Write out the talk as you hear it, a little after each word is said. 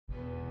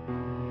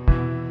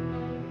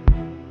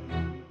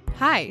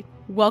Hi,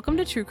 welcome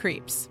to True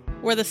Creeps,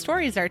 where the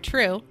stories are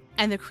true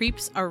and the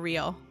creeps are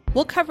real.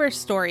 We'll cover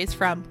stories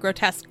from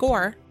grotesque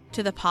gore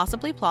to the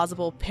possibly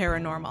plausible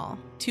paranormal,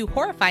 to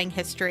horrifying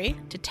history,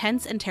 to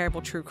tense and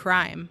terrible true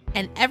crime,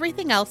 and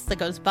everything else that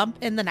goes bump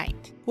in the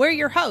night. We're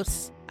your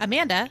hosts,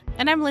 Amanda,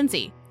 and I'm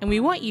Lindsay, and we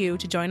want you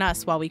to join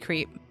us while we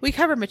creep. We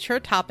cover mature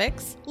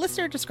topics.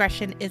 Listener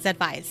discretion is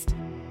advised.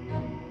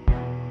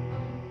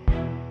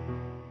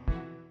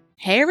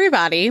 Hey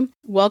everybody,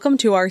 welcome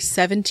to our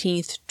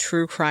 17th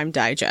True Crime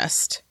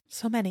Digest.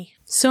 So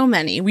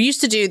many. We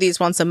used to do these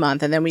once a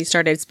month, and then we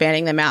started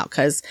spanning them out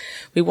because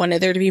we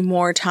wanted there to be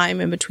more time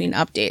in between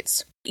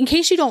updates. In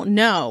case you don't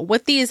know,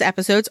 what these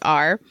episodes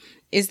are,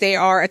 is they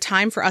are a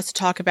time for us to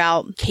talk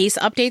about case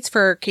updates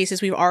for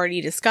cases we've already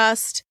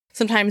discussed.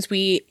 Sometimes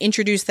we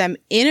introduce them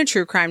in a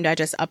True Crime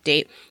Digest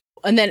update,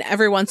 and then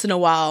every once in a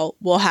while,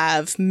 we'll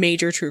have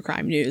major true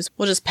crime news.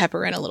 We'll just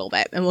pepper in a little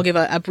bit, and we'll give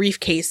a brief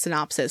case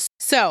synopsis.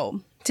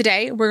 So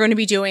today, we're going to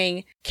be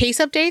doing case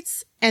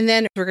updates, and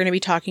then we're going to be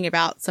talking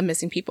about some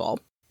missing people.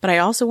 But I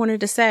also wanted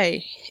to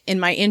say, in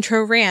my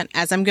intro rant,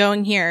 as I'm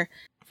going here...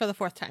 For the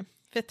fourth time.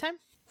 Fifth time?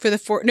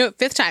 Fifth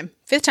time.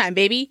 Fifth time,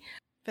 baby.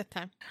 Fifth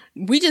time.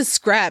 We just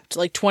scrapped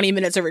like 20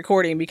 minutes of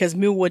recording because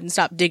Moo wouldn't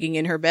stop digging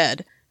in her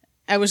bed.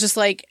 I was just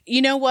like,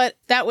 you know what?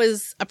 That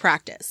was a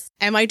practice.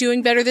 Am I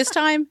doing better this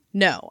time?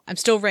 No, I'm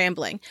still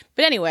rambling.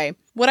 But anyway,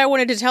 what I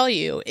wanted to tell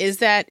you is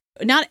that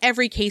not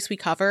every case we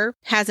cover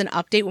has an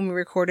update when we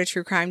record a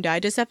True Crime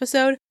Digest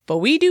episode, but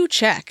we do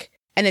check.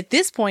 And at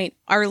this point,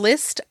 our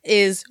list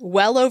is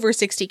well over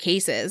 60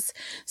 cases.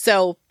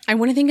 So I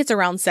want to think it's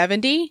around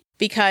 70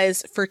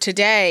 because for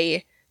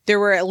today, there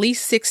were at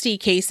least 60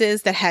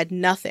 cases that had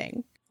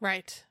nothing.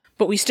 Right.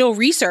 But we still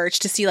research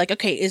to see like,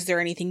 okay, is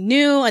there anything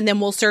new? And then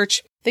we'll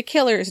search the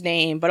killer's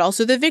name, but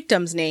also the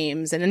victims'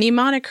 names and any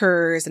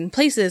monikers and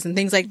places and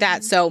things like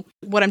that. So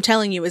what I'm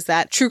telling you is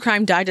that True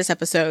Crime Digest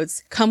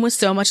episodes come with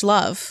so much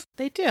love.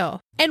 They do.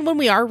 And when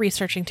we are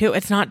researching too,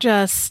 it's not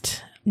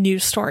just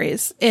news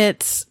stories.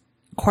 It's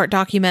court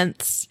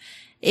documents.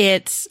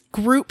 It's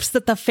groups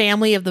that the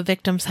family of the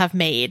victims have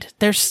made.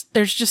 There's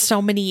just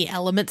so many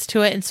elements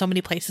to it and so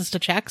many places to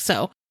check.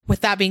 So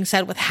with that being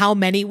said, with how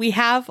many we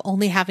have,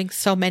 only having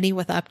so many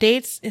with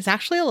updates is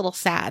actually a little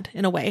sad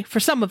in a way for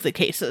some of the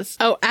cases.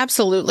 Oh,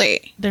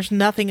 absolutely. There's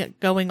nothing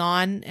going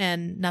on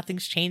and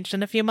nothing's changed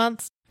in a few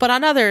months. But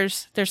on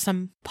others, there's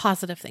some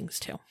positive things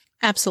too.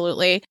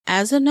 Absolutely.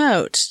 As a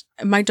note,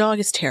 my dog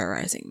is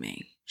terrorizing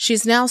me.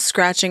 She's now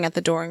scratching at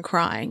the door and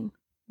crying.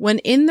 When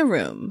in the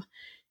room,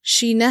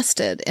 she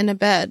nested in a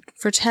bed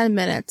for 10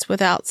 minutes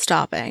without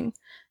stopping,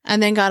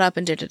 and then got up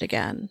and did it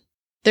again.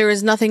 There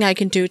is nothing I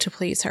can do to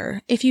please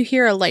her. If you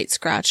hear a light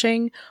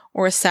scratching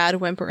or a sad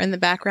whimper in the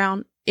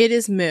background, it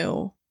is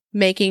Moo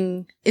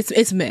making...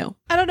 It's Moo.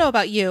 I don't know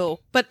about you,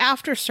 but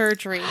after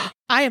surgery,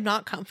 I am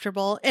not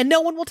comfortable, and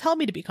no one will tell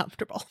me to be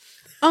comfortable.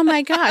 Oh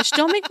my gosh,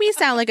 don't make me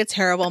sound like a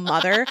terrible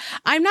mother.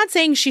 I'm not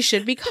saying she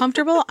should be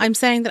comfortable. I'm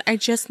saying that I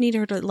just need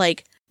her to,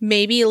 like,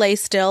 maybe lay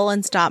still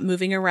and stop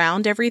moving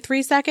around every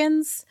 3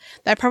 seconds.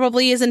 That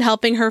probably isn't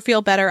helping her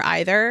feel better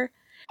either.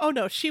 Oh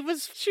no, she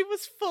was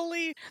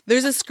fully...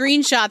 There's a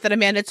screenshot that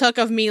Amanda took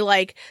of me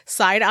like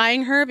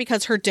side-eyeing her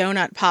because her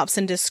donut pops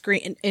into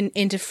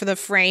for the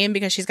frame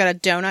because she's got a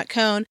donut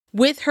cone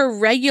with her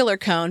regular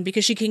cone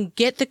because she can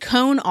get the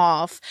cone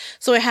off.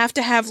 So I have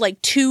to have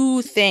like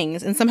 2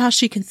 things and somehow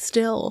she can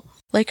still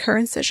like her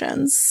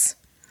incisions.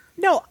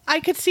 No, I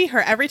could see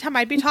her. Every time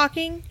I'd be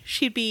talking,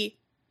 she'd be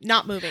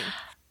not moving.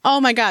 Oh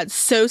my God,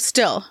 so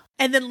still.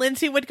 And then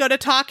Lindsay would go to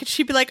talk and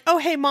she'd be like, oh,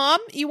 hey, Mom,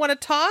 you want to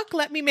talk?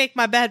 Let me make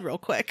my bed real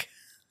quick.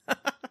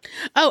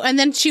 Oh, and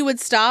then she would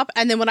stop.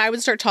 And then when I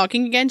would start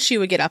talking again, she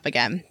would get up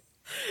again.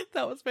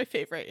 That was my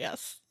favorite.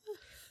 Yes.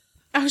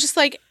 I was just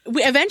like,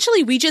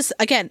 we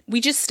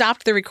just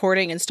stopped the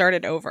recording and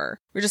started over.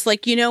 We're just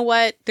like, you know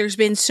what? There's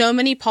been so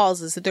many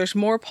pauses that there's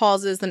more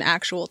pauses than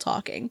actual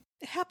talking.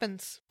 It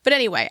happens. But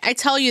anyway, I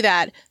tell you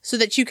that so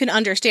that you can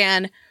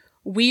understand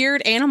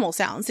weird animal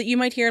sounds that you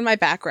might hear in my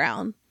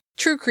background.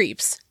 True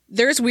Creeps.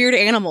 There's weird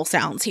animal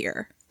sounds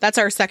here. That's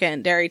our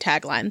secondary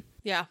tagline.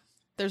 Yeah.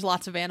 There's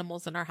lots of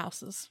animals in our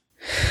houses.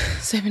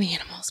 So many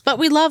animals. But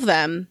we love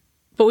them.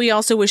 But we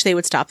also wish they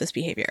would stop this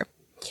behavior.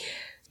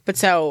 But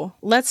so,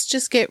 let's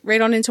just get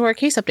right on into our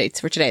case updates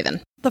for today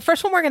then. The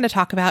first one we're going to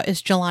talk about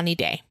is Jelani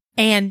Day.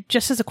 And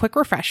just as a quick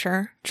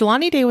refresher,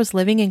 Jelani Day was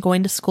living and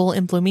going to school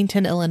in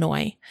Bloomington,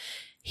 Illinois.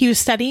 He was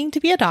studying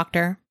to be a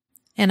doctor.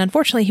 And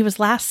unfortunately, he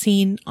was last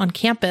seen on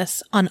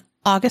campus on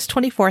August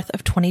 24th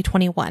of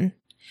 2021.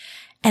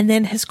 And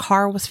then his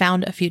car was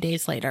found a few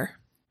days later.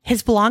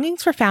 His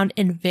belongings were found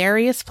in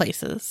various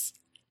places.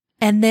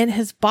 And then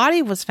his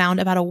body was found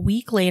about a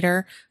week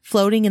later,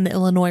 floating in the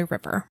Illinois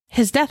River.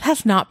 His death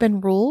has not been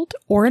ruled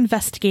or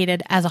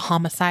investigated as a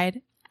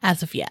homicide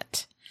as of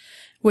yet,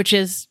 which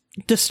is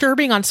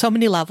disturbing on so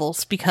many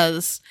levels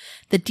because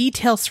the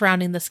details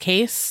surrounding this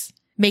case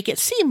make it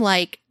seem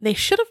like they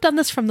should have done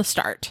this from the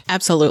start.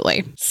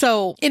 Absolutely.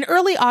 So in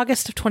early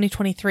August of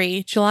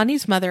 2023,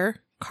 Jelani's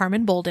mother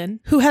Carmen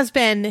Bolden, who has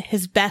been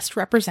his best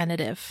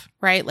representative,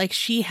 right? Like,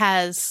 she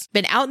has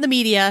been out in the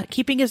media,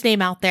 keeping his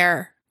name out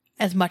there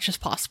as much as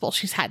possible.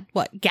 She's had,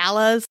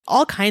 galas,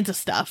 all kinds of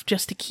stuff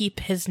just to keep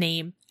his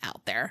name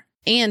out there.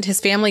 And his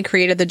family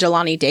created the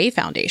Jelani Day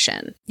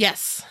Foundation.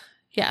 Yes.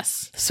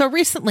 So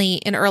recently,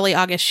 in early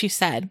August, she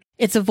said,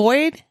 "It's a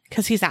void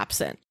because he's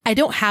absent. I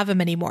don't have him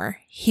anymore.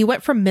 He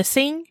went from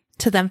missing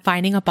to them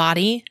finding a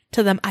body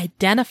to them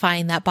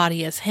identifying that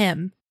body as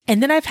him.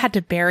 And then I've had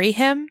to bury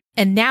him.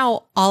 And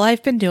now all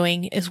I've been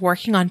doing is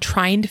working on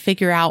trying to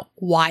figure out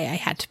why I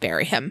had to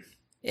bury him."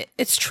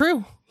 It's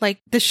true. Like,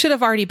 this should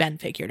have already been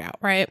figured out,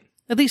 right?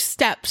 At least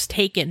steps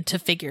taken to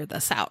figure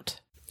this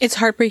out. It's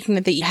heartbreaking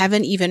that you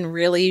haven't even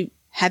really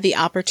had the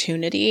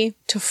opportunity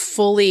to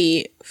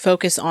fully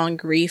focus on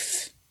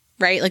grief,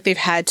 right? Like, they've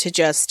had to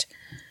just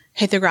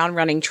hit the ground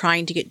running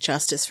trying to get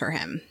justice for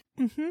him.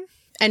 Mm-hmm.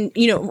 And,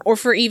 or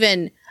for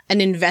even an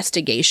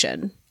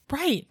investigation.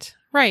 Right.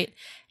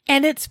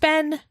 And it's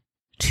been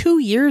 2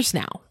 years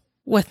now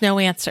with no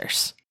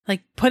answers.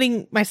 Like,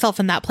 putting myself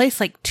in that place,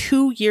 like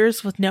 2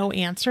 years with no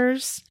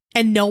answers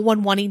and no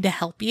one wanting to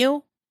help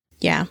you.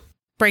 Yeah.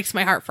 Breaks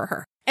my heart for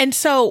her. And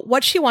so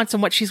what she wants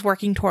and what she's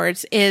working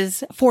towards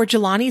is for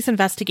Jelani's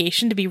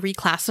investigation to be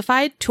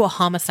reclassified to a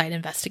homicide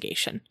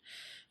investigation,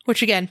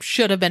 which again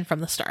should have been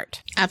from the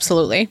start.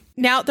 Absolutely.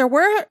 Now, there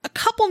were a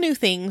couple new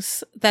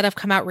things that have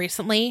come out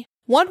recently.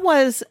 One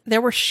was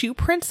there were shoe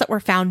prints that were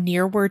found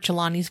near where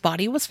Jelani's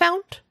body was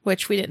found,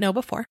 which we didn't know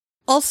before.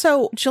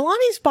 Also,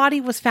 Jelani's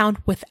body was found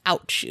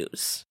without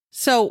shoes.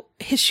 So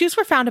his shoes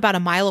were found about a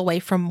mile away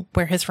from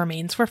where his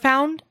remains were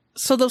found.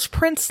 So those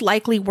prints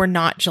likely were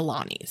not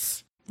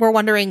Jelani's. We're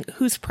wondering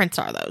whose prints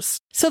are those.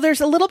 So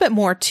there's a little bit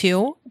more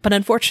too, but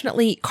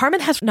unfortunately,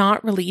 Carmen has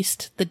not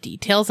released the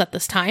details at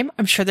this time.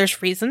 I'm sure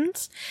there's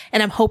reasons,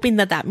 and I'm hoping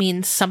that that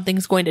means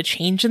something's going to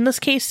change in this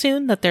case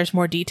soon, that there's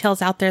more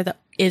details out there that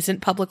isn't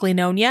publicly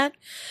known yet.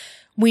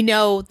 We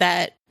know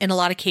that in a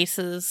lot of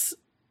cases,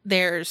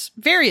 there's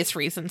various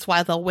reasons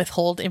why they'll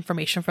withhold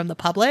information from the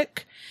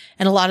public.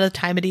 And a lot of the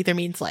time it either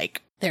means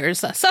like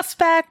there's a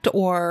suspect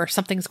or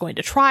something's going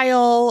to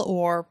trial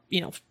or,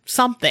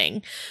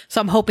 something.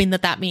 So I'm hoping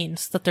that that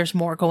means that there's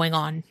more going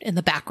on in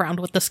the background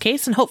with this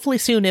case. And hopefully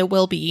soon it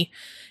will be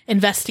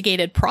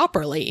investigated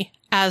properly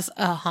as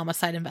a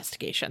homicide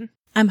investigation.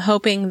 I'm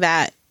hoping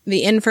that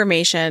the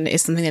information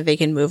is something that they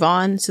can move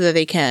on so that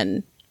they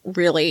can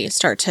really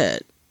start to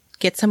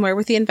get somewhere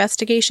with the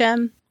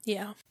investigation.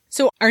 Yeah.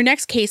 So our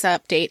next case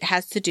update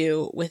has to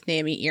do with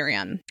Naomi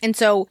Irion. And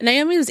so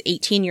Naomi was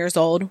 18 years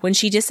old when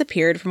she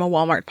disappeared from a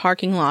Walmart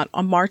parking lot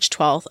on March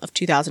 12th of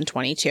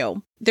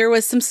 2022. There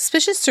was some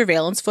suspicious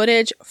surveillance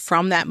footage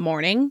from that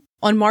morning.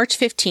 On March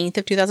 15th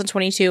of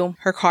 2022,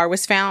 her car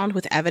was found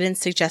with evidence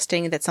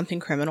suggesting that something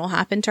criminal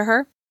happened to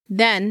her.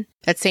 Then,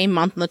 that same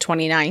month on the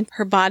 29th,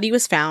 her body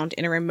was found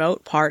in a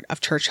remote part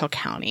of Churchill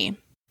County.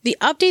 The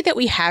update that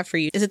we have for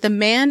you is that the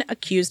man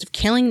accused of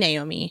killing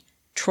Naomi,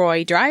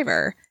 Troy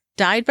Driver,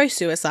 died by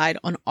suicide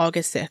on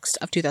August 6th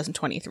of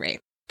 2023.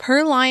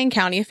 Per Lyon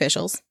County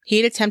officials, he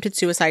had attempted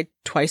suicide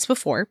twice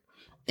before,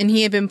 and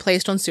he had been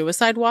placed on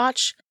suicide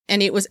watch,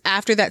 and it was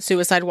after that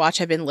suicide watch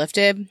had been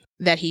lifted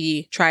that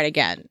he tried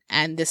again,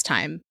 and this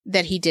time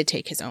that he did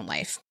take his own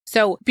life.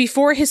 So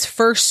before his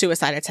first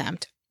suicide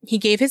attempt, he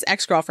gave his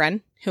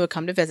ex-girlfriend, who had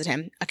come to visit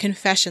him, a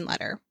confession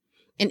letter.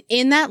 And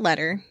in that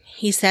letter,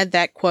 he said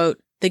that, quote,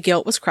 the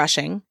guilt was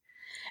crushing,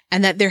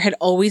 and that there had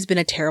always been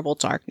a terrible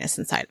darkness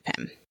inside of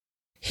him.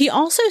 He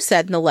also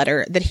said in the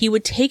letter that he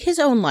would take his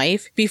own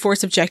life before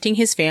subjecting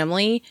his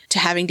family to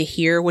having to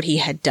hear what he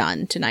had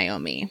done to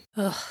Naomi.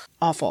 Ugh.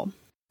 Awful.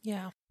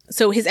 Yeah.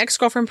 So his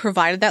ex-girlfriend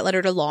provided that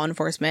letter to law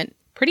enforcement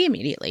pretty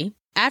immediately.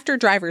 After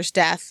Driver's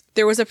death,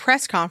 there was a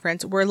press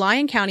conference where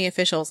Lyon County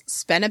officials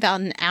spent about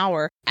an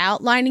hour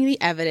outlining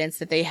the evidence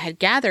that they had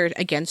gathered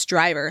against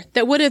Driver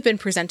that would have been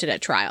presented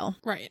at trial.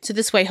 Right. So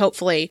this way,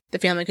 hopefully, the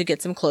family could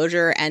get some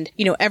closure and,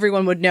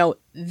 everyone would know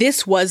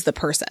this was the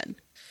person.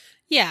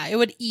 Yeah, it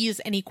would ease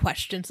any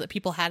questions that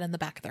people had in the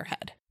back of their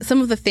head. Some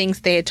of the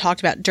things they had talked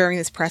about during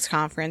this press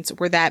conference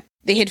were that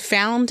they had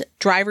found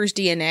Driver's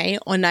DNA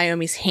on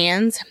Naomi's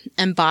hands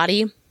and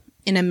body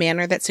in a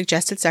manner that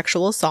suggested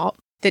sexual assault,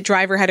 that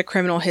Driver had a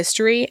criminal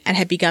history and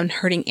had begun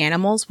hurting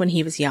animals when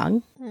he was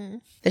young,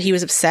 that he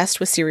was obsessed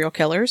with serial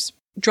killers.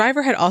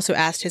 Driver had also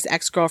asked his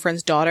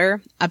ex-girlfriend's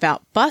daughter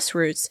about bus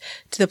routes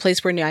to the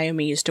place where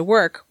Naomi used to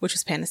work, which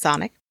was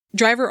Panasonic.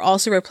 Driver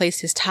also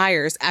replaced his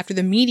tires after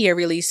the media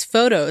released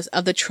photos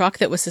of the truck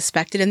that was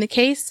suspected in the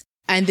case.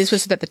 And this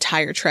was so that the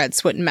tire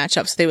treads wouldn't match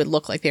up so they would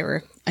look like they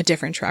were a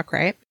different truck,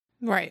 right?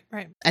 Right.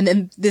 And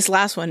then this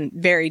last one,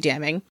 very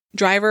damning.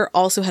 Driver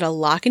also had a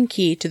lock and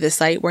key to the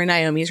site where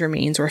Naomi's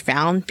remains were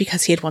found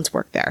because he had once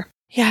worked there.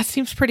 Yeah, it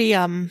seems pretty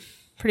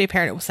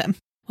apparent it was him.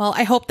 Well,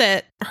 I hope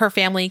that her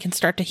family can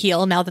start to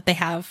heal now that they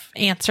have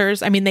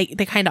answers. I mean, they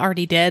kind of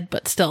already did,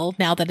 but still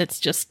now that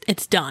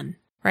it's done,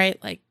 right?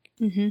 Like,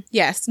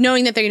 Yes,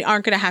 knowing that they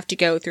aren't going to have to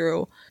go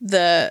through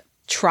the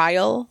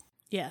trial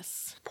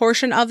Yes.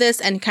 portion of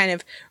this and kind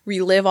of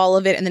relive all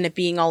of it and then it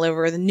being all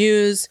over the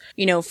news,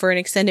 for an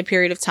extended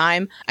period of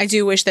time. I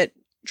do wish that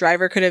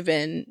Driver could have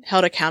been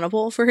held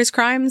accountable for his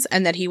crimes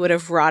and that he would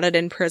have rotted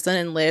in prison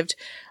and lived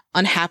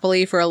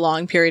unhappily for a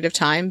long period of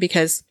time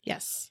because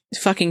yes,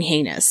 it's fucking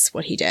heinous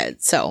what he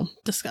did. So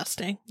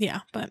disgusting.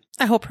 Yeah, but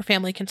I hope her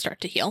family can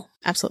start to heal.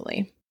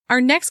 Absolutely.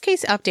 Our next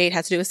case update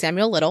has to do with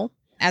Samuel Little.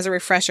 As a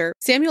refresher,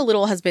 Samuel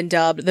Little has been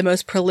dubbed the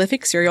most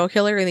prolific serial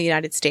killer in the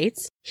United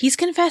States. He's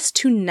confessed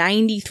to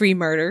 93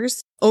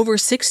 murders. Over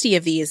 60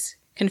 of these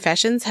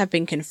confessions have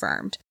been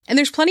confirmed. And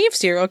there's plenty of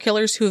serial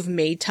killers who have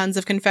made tons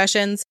of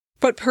confessions.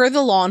 But per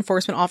the law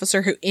enforcement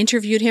officer who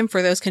interviewed him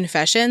for those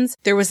confessions,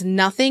 there was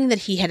nothing that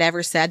he had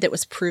ever said that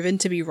was proven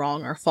to be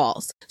wrong or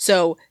false.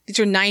 So these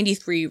are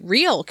 93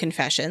 real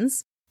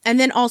confessions. And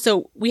then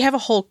also, we have a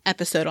whole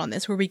episode on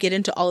this where we get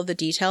into all of the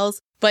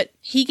details, but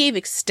he gave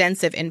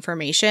extensive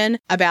information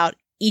about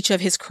each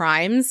of his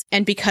crimes.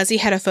 And because he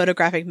had a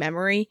photographic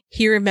memory,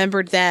 he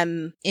remembered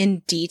them in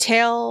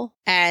detail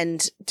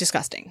and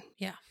disgusting.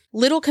 Yeah.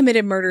 Little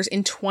committed murders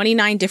in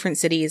 29 different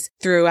cities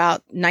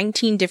throughout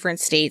 19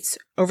 different states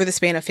over the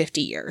span of 50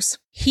 years.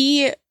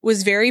 He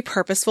was very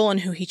purposeful in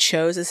who he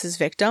chose as his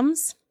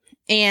victims.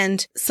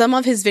 And some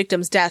of his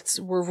victims' deaths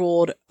were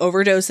ruled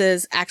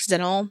overdoses,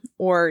 accidental,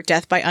 or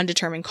death by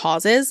undetermined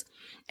causes.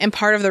 And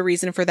part of the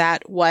reason for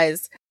that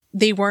was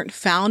they weren't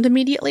found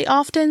immediately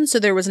often, so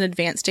there was an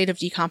advanced state of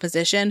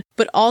decomposition.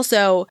 But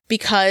also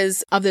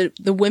because of the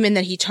women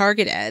that he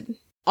targeted,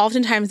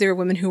 oftentimes they were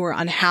women who were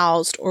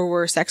unhoused or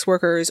were sex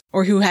workers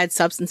or who had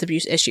substance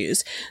abuse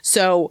issues.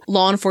 So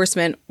law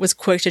enforcement was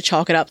quick to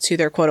chalk it up to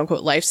their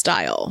quote-unquote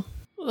lifestyle.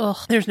 Ugh,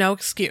 there's no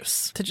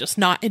excuse to just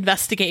not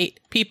investigate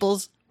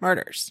people's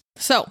murders.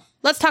 So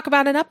let's talk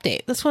about an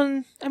update. This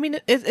one, I mean,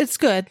 it's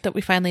good that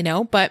we finally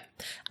know, but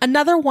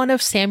another one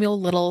of Samuel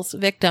Little's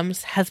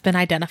victims has been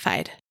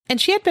identified.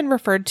 And she had been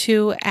referred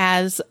to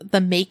as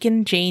the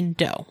Macon Jane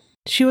Doe.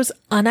 She was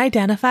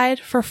unidentified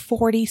for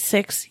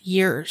 46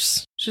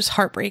 years. It's just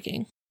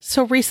heartbreaking.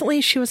 So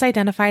recently she was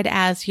identified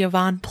as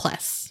Yvonne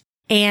Pless.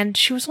 And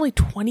she was only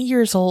 20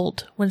 years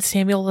old when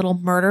Samuel Little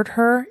murdered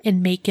her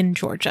in Macon,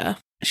 Georgia.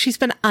 She's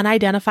been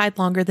unidentified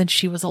longer than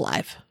she was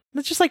alive.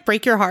 Let's just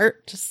break your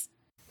heart.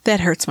 That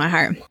hurts my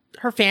heart.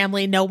 Her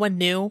family, no one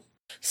knew.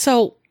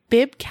 So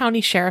Bibb County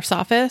Sheriff's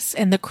Office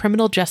and the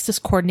Criminal Justice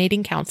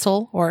Coordinating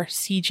Council, or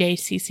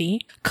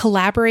CJCC,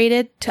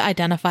 collaborated to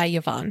identify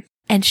Yvonne.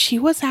 And she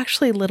was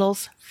actually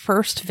Little's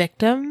first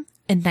victim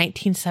in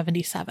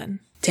 1977.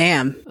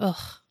 Damn. Ugh.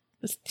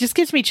 This just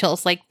gives me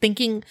chills,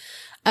 thinking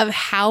of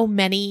how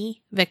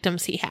many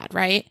victims he had,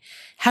 right?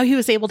 How he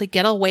was able to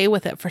get away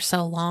with it for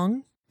so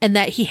long. And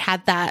that he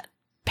had that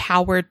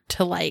power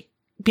to,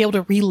 be able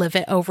to relive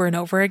it over and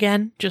over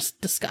again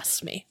just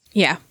disgusts me.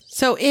 Yeah.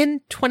 So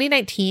in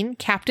 2019,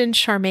 Captain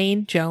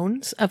Charmaine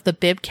Jones of the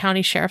Bibb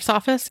County Sheriff's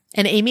Office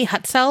and Amy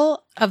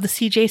Hutzel of the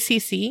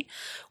CJCC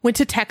went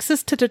to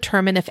Texas to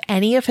determine if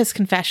any of his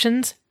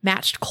confessions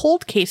matched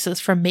cold cases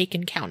from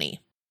Macon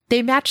County.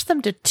 They matched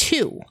them to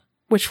 2,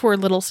 which were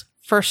Little's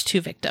first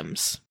 2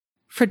 victims.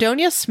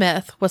 Fredonia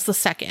Smith was the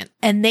second,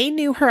 and they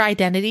knew her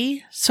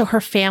identity, so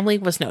her family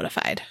was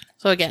notified.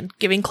 So again,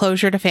 giving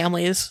closure to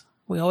families.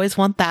 We always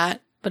want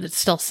that, but it's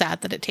still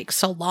sad that it takes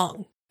so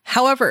long.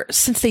 However,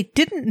 since they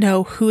didn't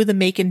know who the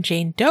Macon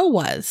Jane Doe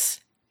was,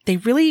 they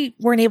really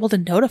weren't able to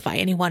notify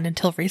anyone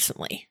until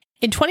recently.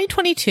 In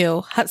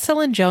 2022,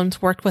 Hutzel and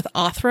Jones worked with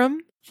Othram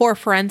for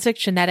forensic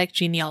genetic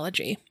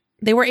genealogy.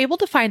 They were able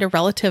to find a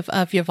relative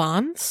of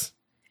Yvonne's,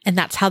 and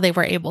that's how they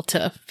were able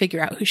to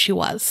figure out who she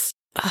was.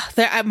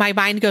 My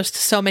mind goes to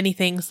so many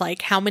things,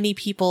 like how many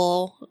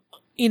people,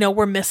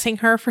 were missing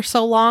her for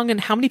so long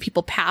and how many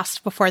people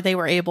passed before they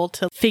were able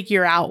to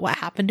figure out what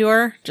happened to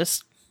her.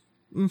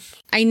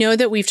 I know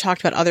that we've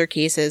talked about other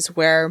cases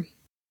where,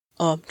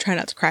 try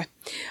not to cry,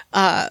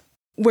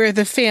 where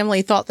the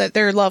family thought that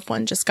their loved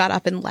one just got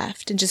up and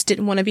left and just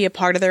didn't want to be a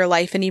part of their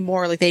life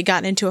anymore. Like they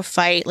got into a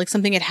fight, like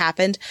something had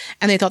happened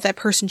and they thought that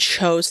person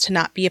chose to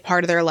not be a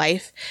part of their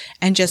life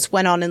and just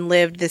went on and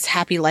lived this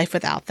happy life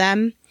without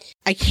them.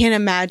 I can't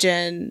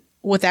imagine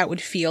what that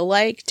would feel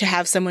like to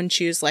have someone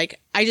choose,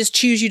 I just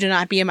choose you to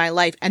not be in my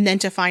life. And then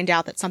to find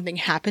out that something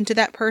happened to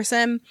that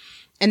person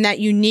and that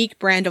unique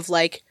brand of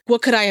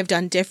what could I have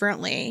done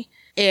differently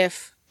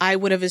if I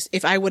would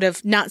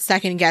have not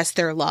second guessed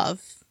their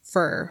love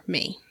for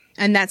me.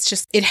 And that's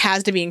just, it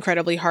has to be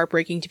incredibly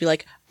heartbreaking to be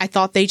I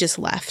thought they just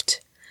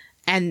left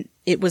and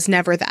it was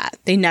never that.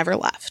 They never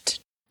left.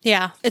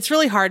 Yeah, it's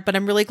really hard, but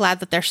I'm really glad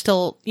that they're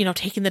still,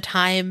 taking the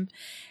time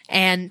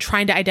and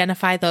trying to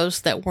identify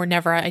those that were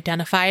never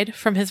identified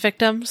from his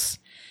victims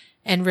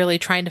and really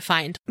trying to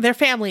find their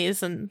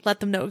families and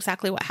let them know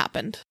exactly what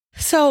happened.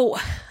 So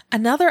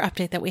another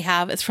update that we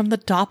have is from the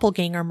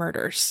doppelganger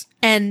murders.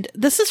 And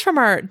this is from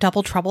our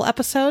Double Trouble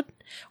episode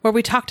where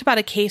we talked about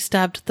a case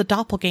dubbed the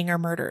doppelganger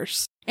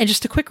murders. And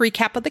just a quick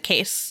recap of the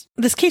case.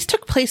 This case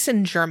took place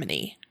in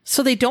Germany.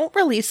 So they don't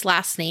release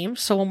last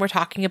names. So when we're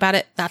talking about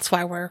it, that's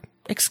why we're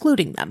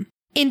excluding them.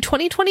 In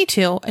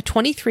 2022, a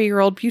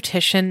 23-year-old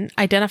beautician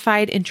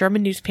identified in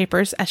German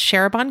newspapers as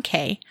Sharaban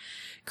K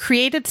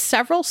created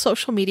several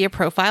social media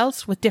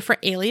profiles with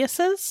different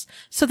aliases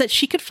so that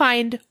she could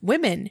find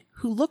women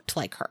who looked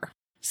like her.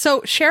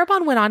 So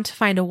Sharaban went on to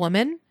find a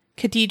woman,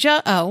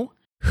 Khadija O,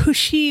 who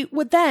she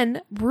would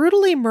then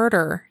brutally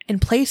murder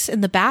and place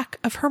in the back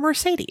of her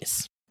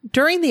Mercedes.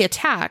 During the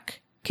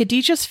attack,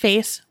 Khadija's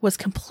face was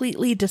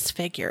completely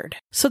disfigured.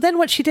 So then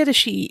what she did is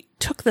she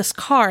took this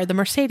car, the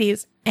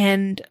Mercedes,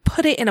 and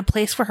put it in a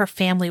place where her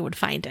family would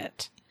find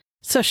it.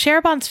 So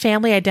Sharaban's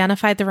family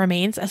identified the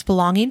remains as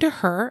belonging to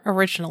her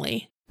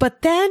originally,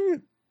 but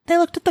then they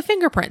looked at the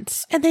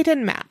fingerprints and they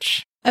didn't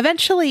match.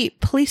 Eventually,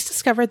 police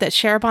discovered that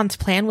Sharaban's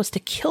plan was to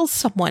kill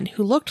someone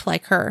who looked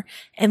like her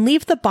and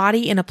leave the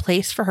body in a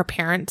place for her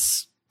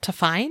parents to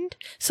find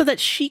so that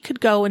she could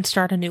go and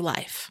start a new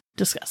life.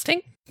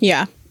 Disgusting.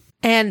 Yeah.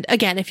 And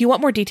again, if you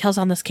want more details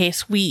on this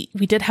case, we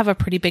did have a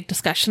pretty big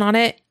discussion on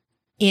it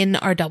in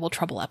our Double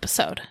Trouble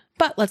episode.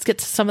 But let's get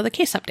to some of the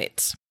case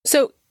updates.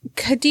 So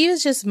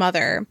Khadija's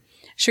mother,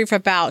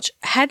 Sharifa Bouch,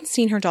 hadn't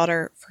seen her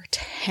daughter for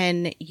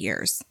 10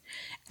 years.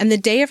 And the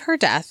day of her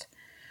death,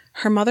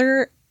 her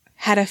mother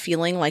had a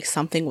feeling like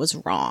something was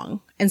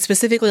wrong, and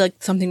specifically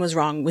like something was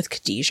wrong with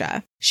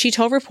Khadija. She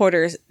told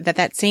reporters that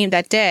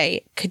that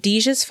day,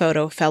 Khadija's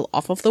photo fell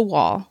off of the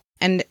wall,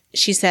 and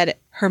she said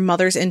her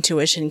mother's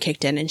intuition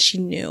kicked in and she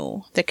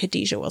knew that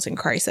Khadija was in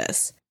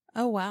crisis.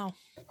 Oh, wow.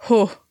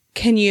 Whew,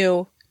 can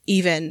you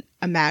even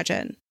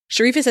imagine?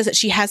 Sharifa says that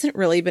she hasn't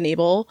really been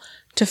able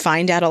to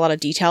find out a lot of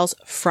details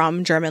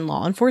from German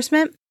law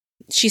enforcement.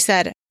 She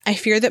said, "I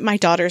fear that my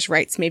daughter's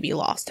rights may be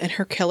lost and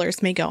her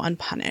killers may go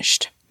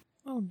unpunished."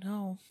 Oh,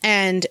 no.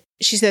 And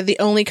she said the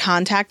only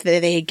contact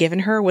that they had given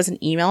her was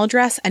an email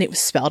address and it was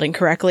spelled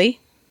incorrectly.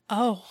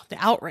 Oh, the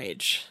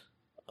outrage.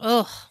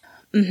 Ugh.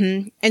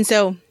 Mm-hmm. And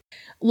so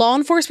law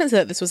enforcement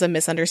said that this was a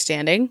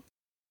misunderstanding.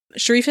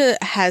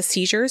 Sharifa has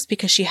seizures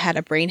because she had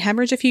a brain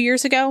hemorrhage a few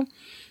years ago.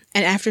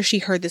 And after she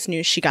heard this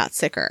news, she got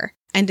sicker.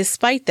 And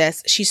despite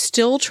this, she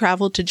still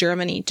traveled to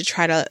Germany to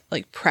try to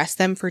press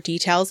them for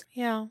details.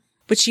 Yeah.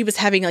 But she was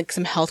having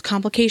some health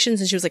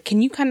complications. And she was like,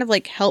 can you kind of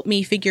help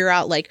me figure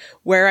out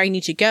where I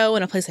need to go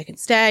and a place I can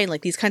stay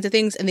and these kinds of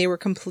things. And they were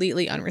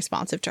completely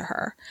unresponsive to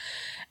her.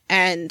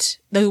 And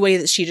the way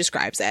that she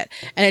describes it.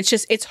 And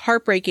it's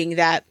heartbreaking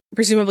that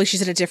presumably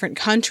she's in a different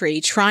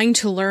country trying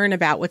to learn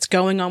about what's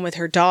going on with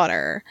her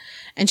daughter.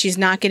 And she's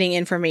not getting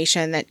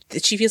information that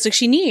she feels like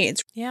she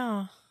needs.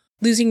 Yeah.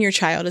 Losing your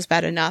child is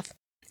bad enough.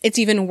 It's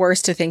even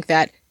worse to think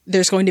that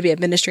there's going to be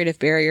administrative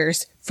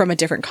barriers from a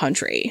different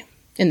country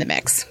in the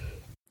mix.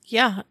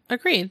 Yeah,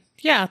 agreed.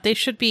 Yeah, they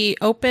should be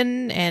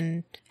open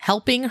and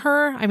helping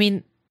her. I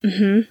mean,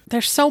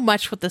 there's so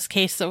much with this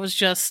case that was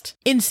just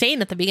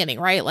insane at the beginning,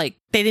 right?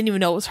 They didn't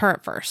even know it was her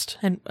at first.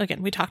 And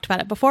again, we talked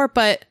about it before,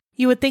 but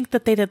you would think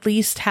that they'd at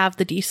least have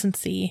the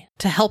decency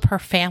to help her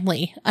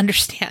family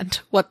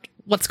understand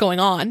what's going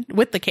on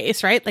with the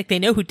case, right? They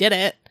know who did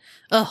it.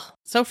 Ugh,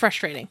 so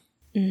frustrating.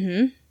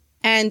 Mm-hmm.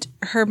 And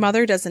her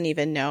mother doesn't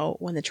even know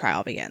when the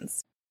trial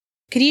begins.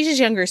 Khadija's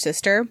younger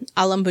sister,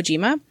 Alam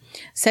Bujima,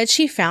 said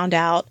she found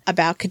out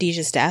about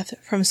Khadija's death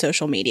from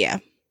social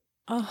media.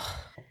 Oh.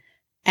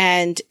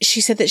 And she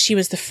said that she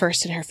was the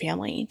first in her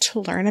family to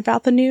learn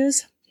about the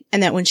news,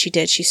 and that when she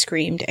did, she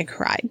screamed and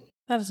cried.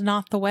 That is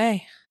not the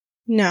way.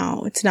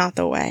 No, it's not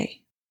the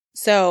way.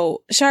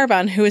 So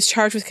Sharaban, who is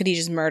charged with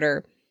Khadija's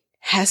murder,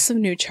 has some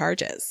new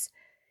charges.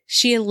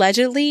 She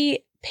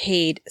allegedly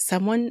paid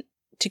someone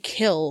to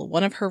kill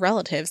one of her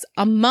relatives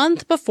a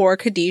month before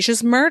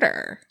Khadija's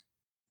murder.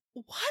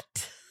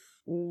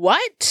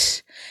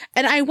 What?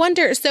 And I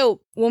wonder,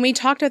 so when we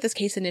talked about this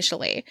case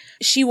initially,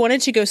 she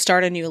wanted to go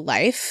start a new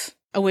life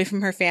away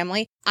from her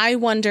family. I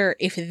wonder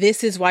if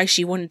this is why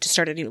she wanted to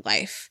start a new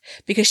life,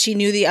 because she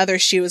knew the other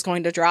shoe was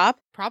going to drop.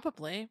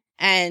 Probably.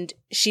 And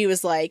she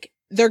was like,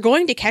 they're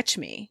going to catch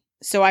me.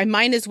 So I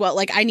might as well,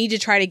 I need to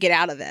try to get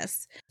out of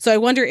this. So I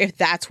wonder if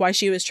that's why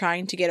she was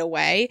trying to get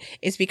away,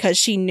 is because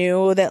she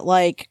knew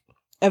that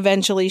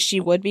eventually she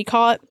would be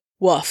caught.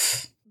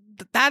 Woof.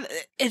 That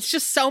it's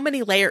just so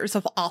many layers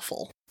of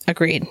awful.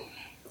 Agreed.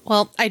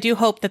 Well, I do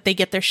hope that they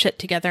get their shit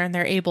together and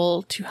they're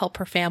able to help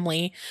her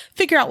family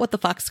figure out what the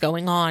fuck's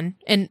going on,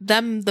 and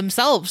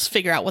themselves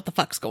figure out what the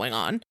fuck's going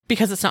on,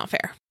 because it's not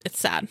fair. It's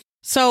sad.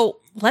 So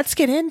let's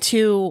get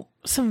into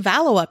some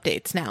Vallow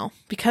updates now,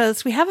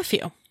 because we have a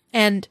few.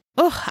 And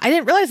I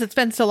didn't realize it's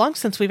been so long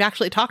since we've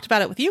actually talked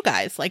about it with you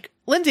guys.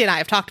 Lindsay and I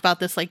have talked about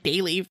this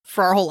daily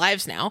for our whole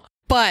lives now.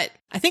 But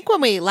I think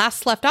when we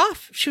last left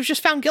off, she was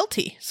just found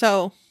guilty.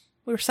 So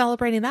we were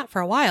celebrating that for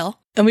a while.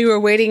 And we were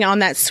waiting on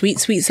that sweet,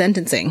 sweet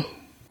sentencing.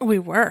 We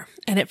were.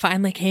 And it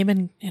finally came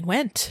and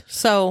went.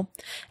 So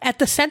at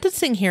the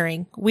sentencing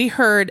hearing, we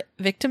heard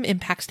victim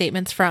impact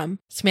statements from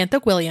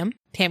Samantha William,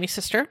 Tammy's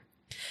sister.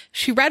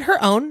 She read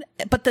her own,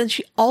 but then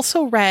she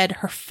also read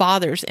her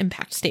father's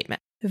impact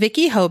statement.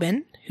 Vicky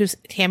Hoban, who's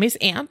Tammy's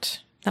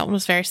aunt. That one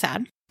was very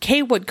sad.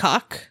 Kay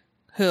Woodcock,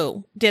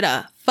 who did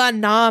a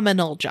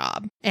phenomenal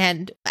job.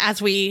 And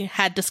as we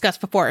had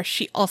discussed before,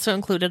 she also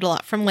included a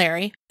lot from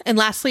Larry. And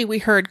lastly, we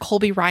heard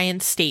Colby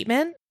Ryan's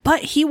statement,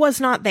 but he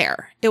was not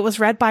there. It was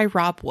read by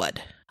Rob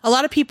Wood. A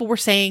lot of people were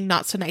saying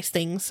not so nice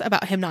things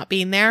about him not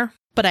being there,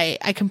 but I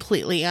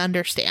completely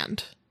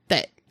understand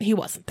that he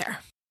wasn't there.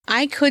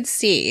 I could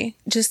see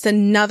just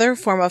another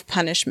form of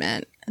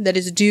punishment that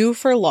is due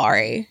for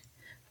Laurie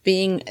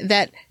being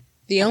that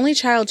the only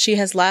child she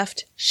has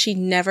left, she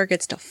never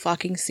gets to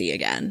fucking see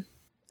again.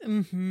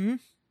 Mm-hmm.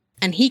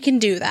 And he can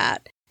do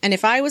that. And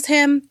if I was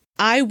him,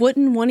 I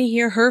wouldn't want to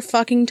hear her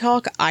fucking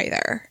talk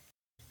either.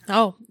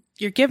 Oh,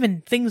 you're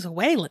giving things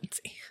away,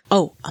 Lindsay.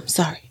 Oh, I'm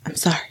sorry.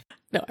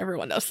 No,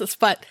 everyone knows this,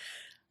 but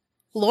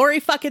Laurie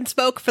fucking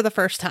spoke for the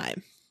first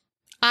time.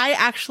 I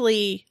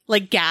actually,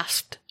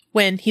 gasped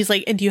when he's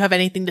like, and do you have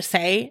anything to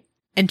say?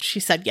 And she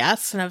said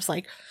yes. And I was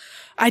like,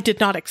 I did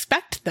not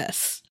expect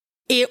this.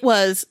 It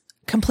was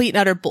complete and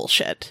utter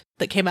bullshit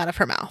that came out of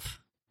her mouth.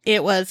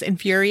 It was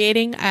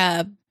infuriating.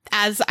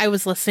 As I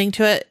was listening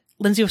to it,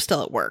 Lindsay was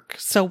still at work.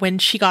 So when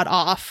she got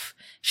off,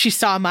 she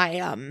saw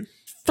my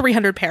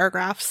 300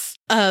 paragraphs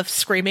of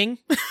screaming.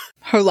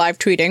 Her live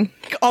tweeting.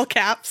 All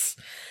caps.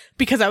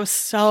 Because I was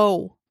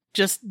so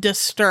just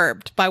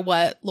disturbed by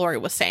what Laurie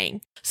was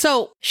saying.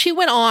 So she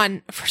went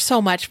on for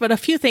so much, but a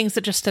few things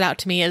that just stood out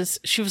to me is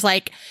she was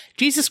like,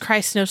 Jesus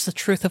Christ knows the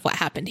truth of what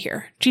happened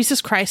here. Jesus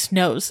Christ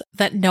knows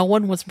that no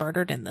one was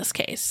murdered in this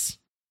case.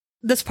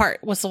 This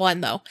part was the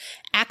one, though.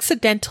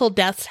 Accidental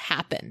deaths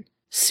happen.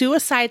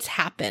 Suicides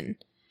happen.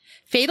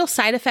 Fatal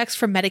side effects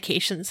from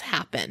medications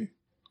happen.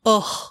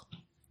 Ugh.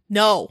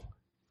 No.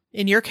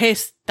 In your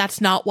case,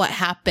 that's not what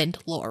happened,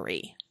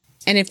 Laurie.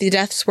 And if the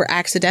deaths were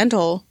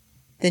accidental,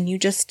 then you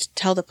just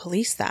tell the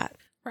police that.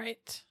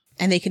 Right.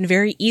 And they can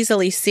very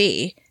easily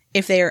see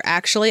if they are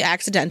actually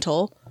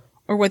accidental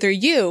or whether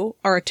you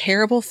are a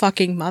terrible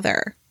fucking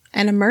mother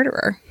and a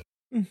murderer.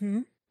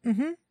 Mm-hmm.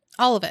 Mm-hmm.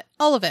 All of it.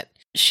 All of it.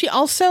 She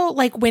also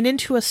went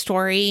into a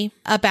story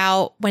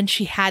about when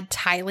she had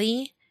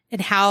Tylee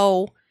and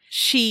how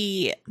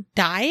she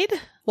died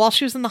while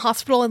she was in the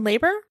hospital in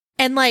labor.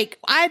 And I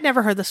had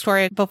never heard the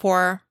story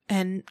before,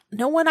 and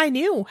no one I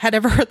knew had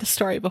ever heard the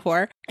story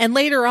before. And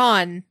later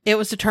on, it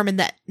was determined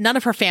that none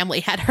of her family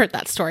had heard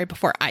that story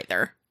before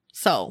either.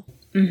 So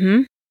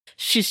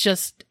she's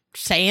just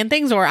saying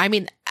things, or I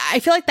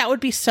feel like that would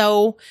be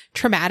so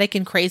traumatic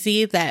and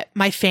crazy that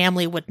my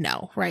family would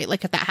know, right?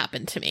 If that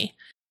happened to me.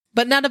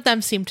 But none of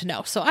them seem to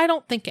know, so I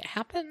don't think it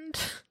happened.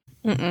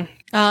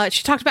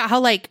 She talked about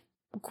how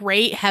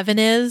great heaven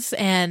is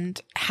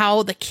and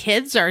how the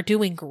kids are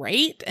doing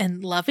great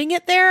and loving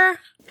it there.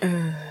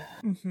 And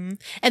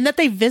that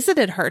they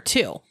visited her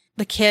too,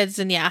 the kids,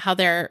 and how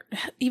they're,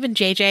 even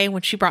JJ,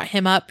 when she brought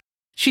him up,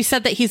 she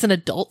said that he's an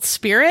adult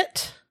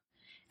spirit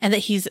and that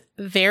he's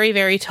very,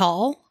 very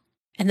tall,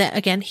 and that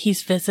again,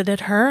 he's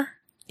visited her.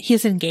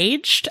 He's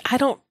engaged.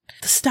 The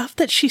stuff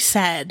that she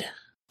said.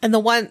 And the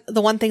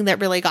one thing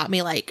that really got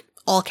me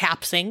all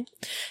capsing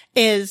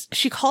is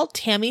she called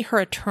Tammy her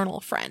eternal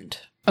friend.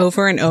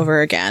 Over and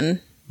over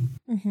again.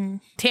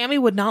 Tammy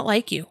would not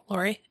like you,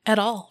 Laurie, at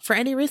all, for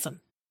any reason.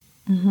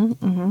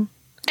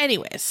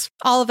 Anyways,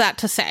 all of that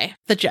to say,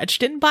 the judge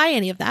didn't buy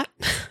any of that.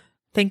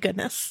 Thank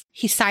goodness.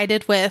 He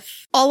sided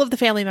with all of the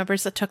family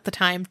members that took the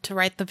time to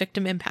write the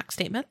victim impact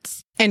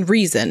statements. And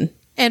reason.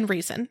 And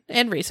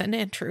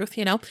truth,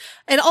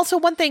 And also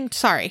one thing,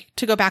 sorry,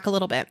 to go back a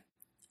little bit.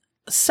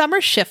 Summer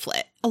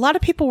Shiflett, a lot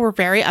of people were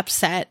very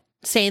upset,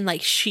 saying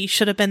she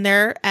should have been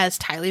there as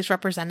Tylee's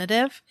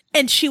representative.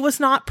 And she was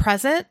not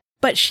present,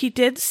 but she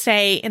did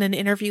say in an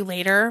interview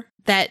later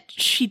that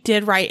she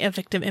did write a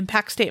victim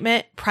impact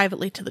statement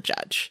privately to the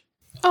judge.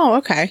 Oh,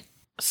 okay.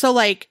 So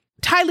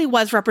Tylee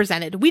was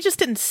represented. We just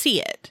didn't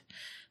see it.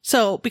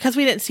 So because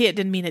we didn't see it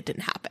didn't mean it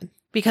didn't happen.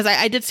 Because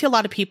I did see a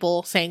lot of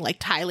people saying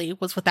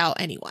Tylee was without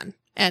anyone.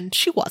 And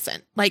she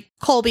wasn't.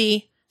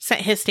 Colby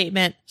sent his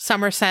statement,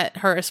 Summer sent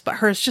hers, but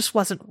hers just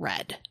wasn't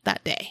read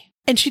that day.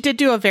 And she did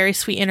do a very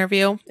sweet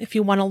interview. If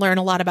you want to learn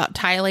a lot about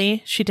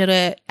Tylee, she did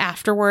it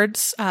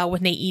afterwards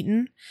with Nate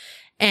Eaton.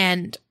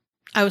 And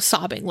I was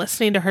sobbing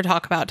listening to her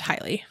talk about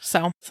Tylee.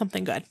 So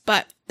something good.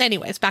 But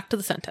anyways, back to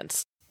the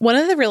sentence. One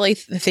of the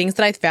things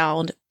that I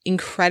found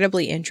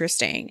incredibly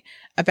interesting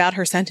about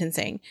her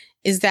sentencing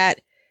is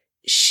that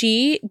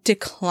she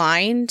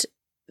declined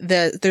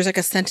there's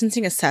a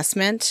sentencing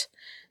assessment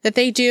that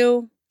they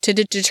do to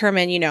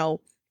determine,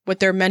 what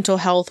their mental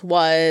health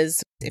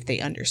was, if they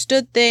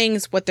understood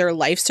things, what their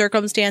life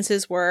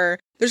circumstances were.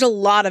 There's a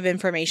lot of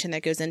information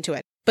that goes into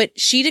it. But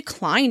she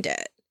declined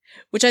it,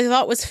 which I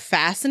thought was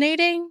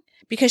fascinating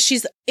because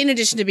she's, in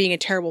addition to being a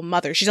terrible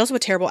mother, she's also a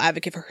terrible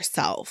advocate for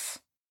herself.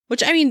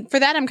 Which, for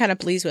that I'm kind of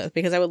pleased with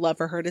because I would love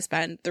for her to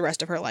spend the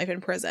rest of her life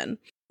in prison.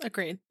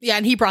 Agreed. Yeah,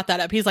 and he brought that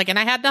up. He's like, and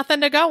I had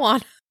nothing to go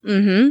on.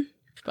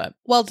 But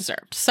well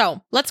deserved.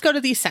 So let's go to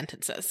these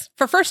sentences.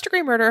 For first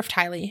degree murder of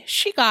Tylee,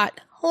 she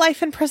got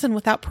life in prison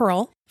without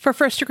parole. For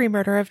first degree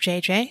murder of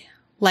JJ,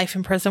 life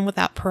in prison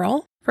without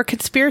parole. For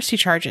conspiracy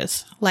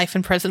charges, life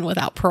in prison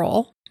without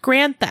parole.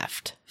 Grand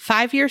theft,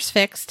 5 years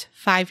fixed,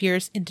 5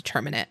 years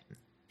indeterminate.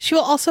 She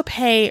will also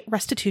pay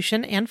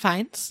restitution and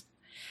fines.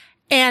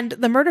 And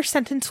the murder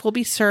sentence will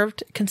be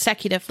served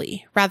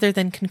consecutively rather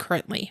than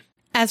concurrently.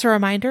 As a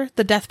reminder,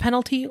 the death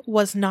penalty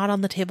was not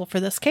on the table for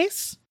this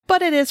case,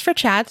 but it is for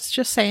Chad's,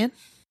 just saying.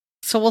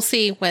 So we'll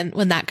see when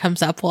that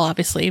comes up. We'll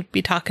obviously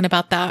be talking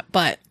about that,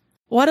 but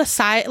what a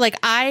sigh. Like,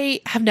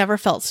 I have never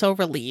felt so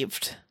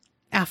relieved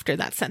after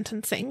that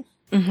sentencing.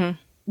 Mm-hmm.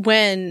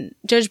 When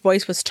Judge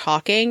Boyce was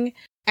talking,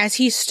 as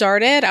he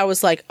started, I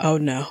was like, oh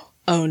no,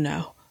 oh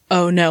no,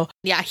 oh no.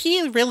 Yeah,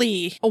 he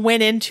really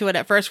went into it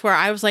at first where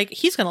I was like,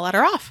 he's going to let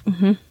her off.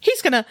 Mm-hmm.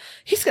 He's gonna,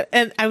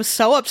 and I was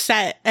so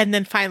upset. And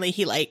then finally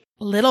he, like,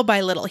 little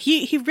by little,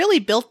 he really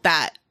built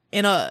that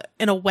in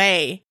a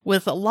way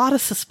with a lot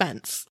of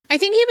suspense. I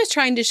think he was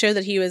trying to show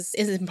that he was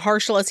as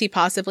impartial as he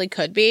possibly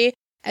could be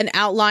and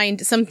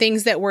outlined some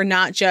things that were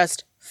not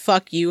just,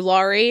 fuck you,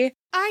 Laurie.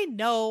 I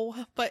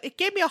know, but it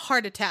gave me a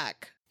heart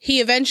attack. He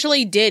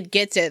eventually did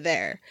get to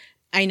there.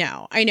 I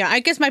know. I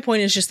guess my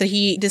point is just that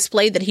he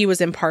displayed that he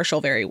was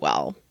impartial very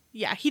well.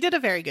 Yeah, he did a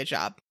very good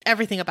job.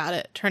 Everything about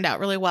it turned out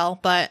really well.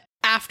 But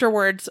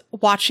afterwards,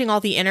 watching all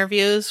the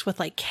interviews with,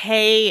 like,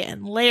 Kay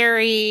and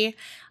Larry,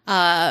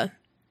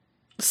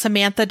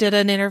 Samantha did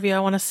an interview, I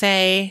want to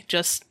say.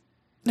 Just,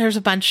 there's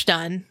a bunch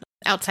done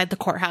outside the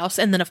courthouse.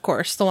 And then, of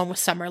course, the one with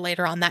Summer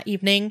later on that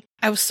evening.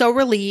 I was so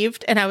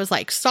relieved, and I was,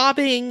 like,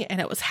 sobbing,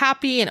 and I was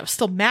happy, and I was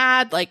still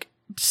mad. Like,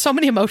 so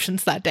many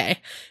emotions that day.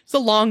 It's a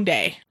long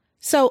day.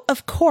 So,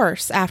 of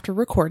course, after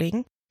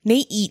recording,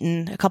 Nate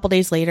Eaton, a couple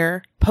days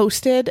later,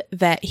 posted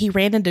that he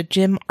ran into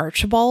Jim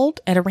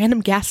Archibald at a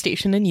random gas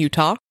station in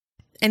Utah.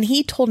 And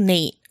he told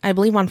Nate, I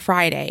believe on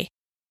Friday,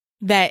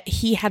 that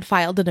he had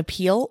filed an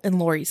appeal in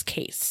Laurie's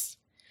case.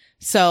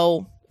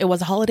 So it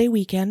was a holiday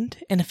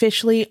weekend, and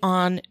officially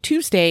on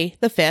Tuesday,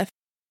 the 5th,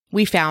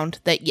 we found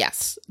that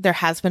yes, there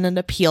has been an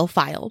appeal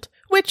filed,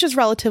 which is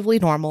relatively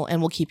normal, and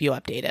we'll keep you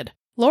updated.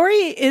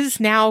 Laurie is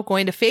now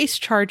going to face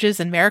charges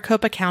in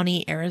Maricopa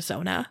County,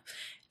 Arizona.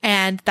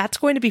 And that's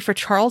going to be for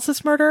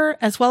Charles's murder,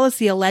 as well as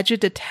the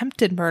alleged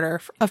attempted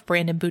murder of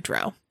Brandon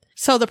Boudreaux.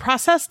 So the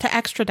process to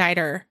extradite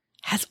her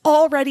has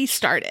already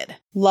started.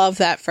 Love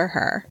that for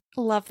her.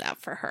 Love that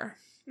for her.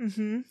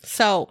 Mm-hmm.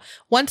 So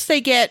once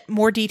they get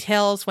more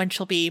details, when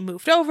she'll be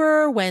moved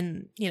over,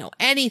 when,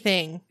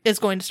 anything is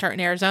going to start in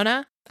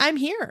Arizona, I'm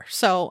here.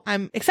 So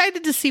I'm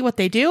excited to see what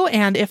they do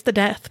and if the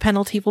death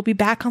penalty will be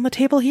back on the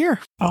table here.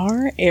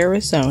 Are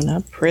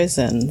Arizona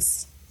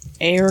prisons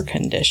air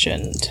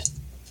conditioned?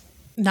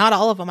 Not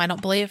all of them, I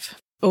don't believe.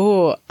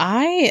 Oh,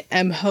 I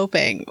am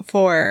hoping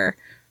for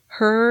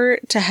her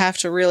to have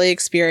to really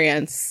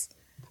experience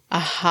a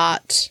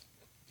hot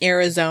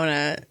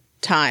Arizona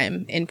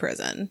time in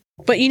prison.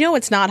 But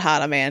it's not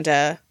hot,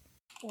 Amanda.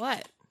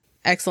 What?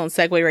 Excellent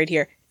segue right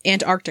here.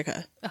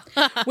 Antarctica.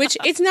 Which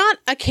it's not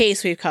a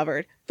case we've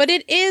covered, but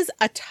it is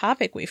a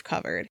topic we've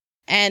covered.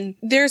 And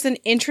there's an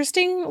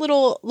interesting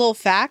little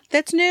fact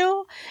that's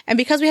new. And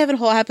because we have a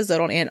whole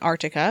episode on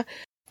Antarctica,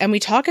 and we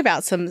talk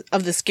about some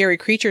of the scary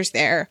creatures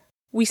there,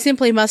 we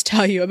simply must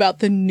tell you about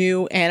the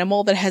new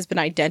animal that has been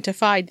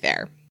identified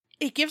there.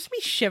 It gives me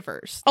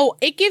shivers. Oh,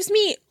 it gives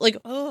me, like,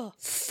 Ugh.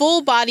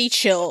 full body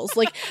chills.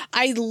 Like,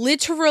 I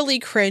literally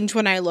cringe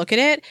when I look at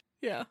it.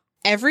 Yeah.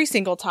 Every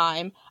single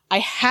time. I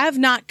have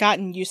not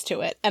gotten used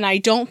to it, and I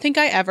don't think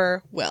I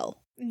ever will.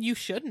 You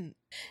shouldn't.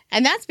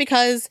 And that's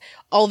because,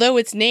 although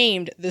it's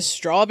named the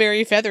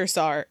Strawberry Feather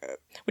Sar,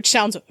 which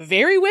sounds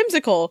very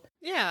whimsical,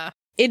 yeah,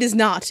 it is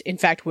not, in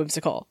fact,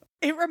 whimsical.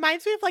 It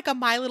reminds me of, like, a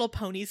My Little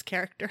Ponies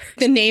character.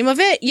 The name of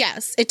it?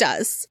 Yes, it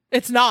does.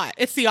 It's not.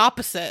 It's the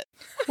opposite.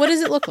 What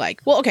does it look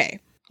like? Well,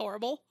 okay.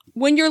 Horrible.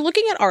 When you're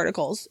looking at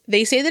articles,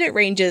 they say that it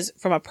ranges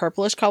from a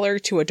purplish color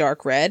to a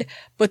dark red,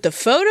 but the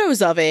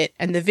photos of it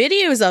and the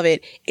videos of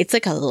it, it's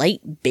like a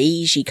light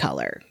beigey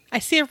color. I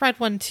see a red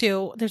one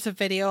too. There's a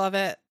video of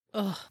it.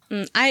 Ugh.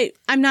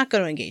 I'm not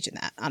going to engage in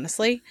that,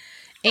 honestly.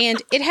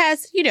 And it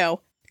has,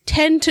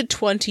 10 to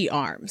 20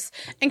 arms.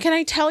 And can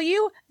I tell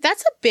you,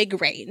 that's a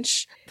big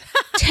range.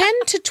 10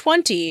 to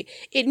 20,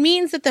 it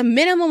means that the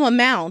minimum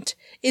amount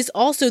is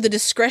also the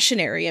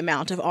discretionary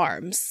amount of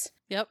arms.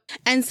 Yep.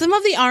 And some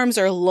of the arms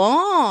are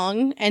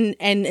long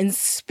and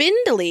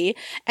spindly,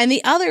 and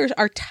the others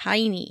are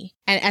tiny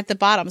and at the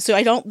bottom.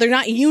 So they're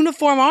not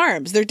uniform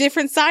arms. They're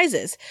different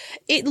sizes.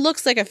 It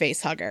looks like a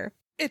face hugger.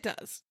 It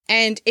does.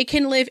 And it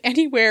can live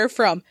anywhere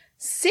from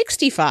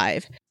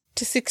 65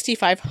 to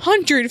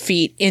 6,500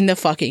 feet in the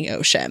fucking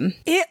ocean.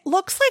 It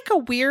looks like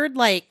a weird,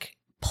 like,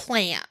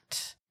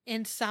 plant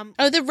in some...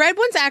 Oh, the red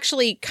one's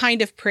actually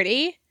kind of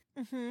pretty.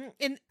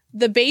 Mm-hmm.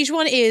 The beige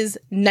one is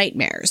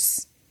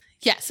nightmares.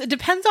 Yes, it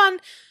depends on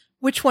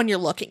which one you're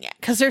looking at.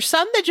 Because there's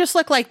some that just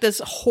look like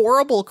this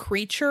horrible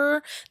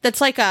creature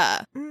that's like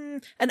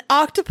an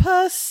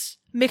octopus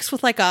mixed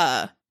with like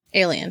a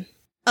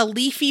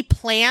leafy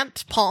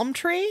plant palm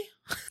tree.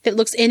 It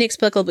looks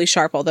inexplicably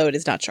sharp, although it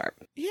is not sharp.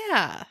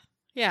 Yeah.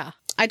 Yeah.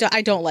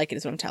 I don't like it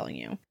is what I'm telling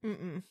you.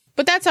 Mm-mm.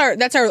 But that's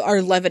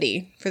our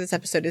levity for this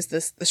episode is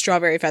the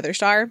strawberry feather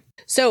star.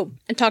 So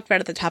I talked about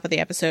it at the top of the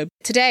episode.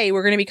 Today,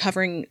 we're going to be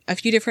covering a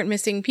few different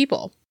missing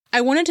people.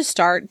 I wanted to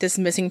start this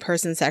missing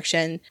person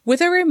section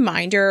with a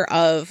reminder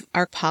of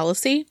our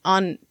policy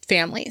on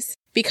families,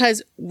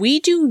 because we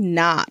do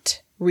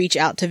not reach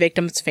out to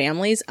victims'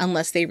 families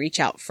unless they reach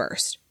out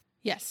first.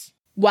 Yes.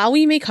 While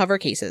we may cover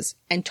cases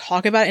and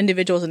talk about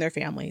individuals and their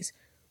families,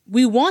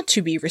 we want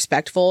to be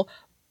respectful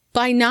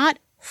by not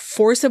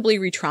forcibly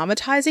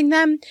re-traumatizing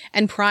them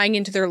and prying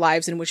into their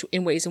lives in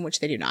ways in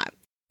which they do not.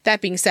 That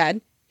being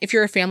said, if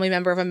you're a family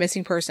member of a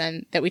missing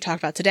person that we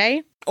talked about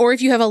today, or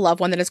if you have a loved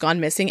one that has gone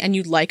missing and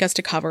you'd like us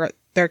to cover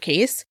their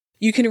case,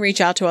 you can reach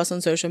out to us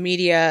on social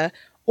media,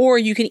 or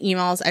you can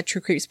email us at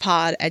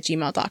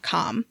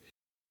truecreepspod@gmail.com.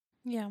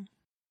 Yeah.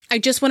 I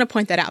just want to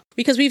point that out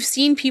because we've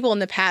seen people in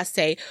the past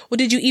say, well,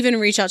 did you even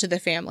reach out to the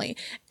family?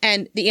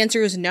 And the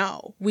answer is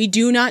no. We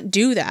do not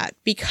do that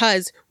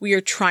because we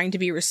are trying to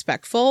be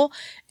respectful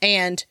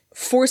and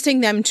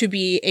forcing them to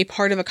be a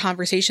part of a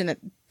conversation that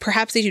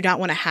perhaps they do not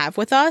want to have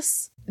with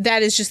us.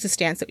 That is just the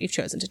stance that we've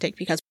chosen to take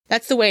because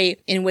that's the way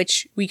in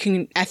which we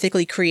can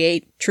ethically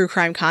create true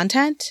crime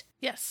content.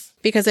 Yes.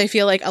 Because I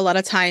feel like a lot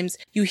of times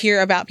you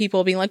hear about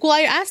people being like, well,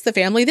 I asked the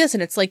family this,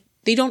 and it's like,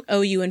 they don't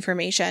owe you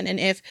information. And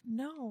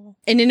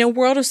in a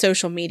world of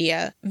social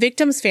media,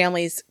 victims'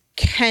 families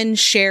can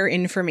share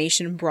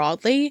information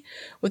broadly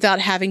without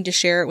having to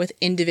share it with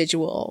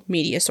individual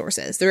media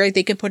sources.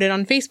 They can put it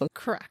on Facebook.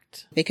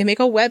 Correct. They can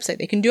make a website.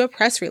 They can do a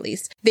press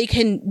release. They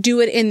can do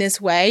it in this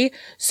way.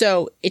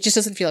 So it just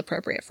doesn't feel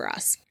appropriate for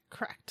us.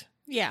 Correct.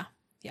 Yeah.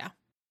 Yeah.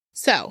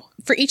 So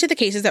for each of the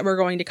cases that we're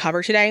going to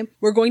cover today,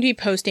 we're going to be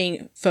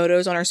posting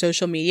photos on our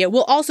social media.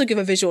 We'll also give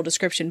a visual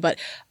description, but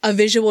a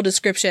visual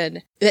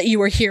description that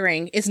you are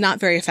hearing is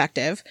not very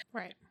effective.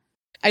 Right.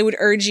 I would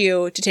urge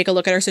you to take a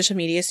look at our social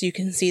media so you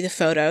can see the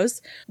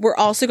photos. We're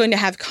also going to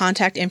have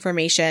contact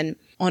information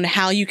on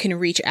how you can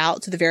reach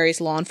out to the various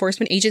law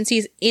enforcement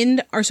agencies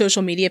in our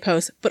social media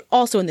posts, but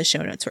also in the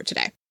show notes for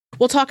today.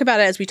 We'll talk about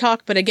it as we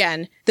talk, but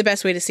again, the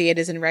best way to see it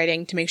is in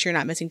writing to make sure you're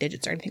not missing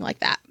digits or anything like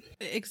that.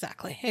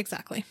 Exactly.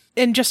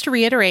 And just to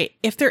reiterate,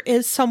 if there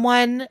is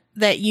someone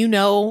that you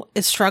know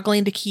is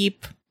struggling to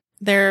keep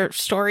their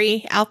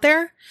story out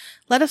there,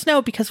 let us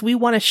know because we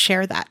want to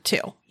share that too.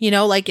 You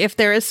know, like if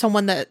there is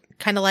someone that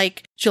kind of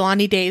like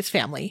Jelani Day's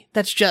family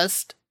that's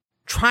just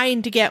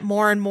trying to get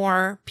more and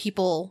more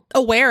people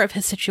aware of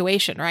his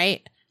situation,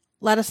 right?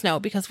 Let us know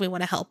because we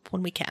want to help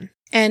when we can.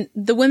 And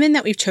the women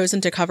that we've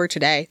chosen to cover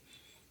today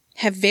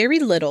have very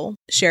little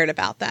shared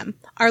about them.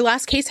 Our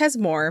last case has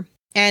more.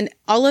 And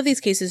all of these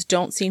cases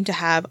don't seem to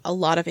have a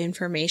lot of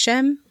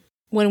information.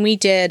 When we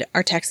did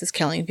our Texas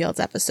Killing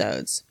Fields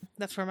episodes,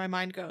 that's where my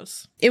mind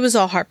goes. It was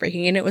all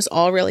heartbreaking and it was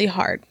all really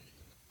hard.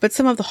 But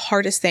some of the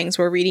hardest things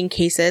were reading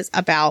cases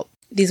about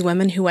these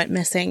women who went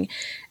missing.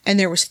 And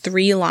there was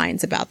 3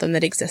 lines about them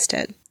that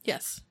existed.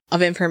 Yes.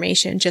 Of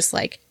information, just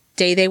like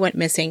day they went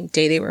missing,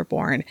 day they were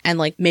born, and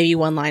like maybe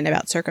 1 line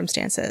about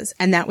circumstances.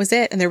 And that was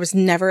it. And there was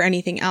never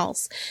anything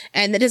else.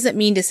 And that doesn't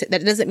mean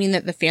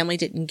that the family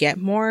didn't get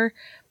more.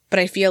 But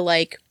I feel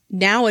like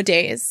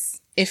nowadays,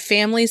 if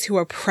families who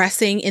are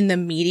pressing in the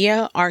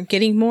media aren't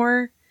getting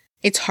more,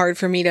 it's hard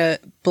for me to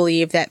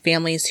believe that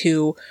families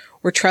who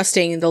were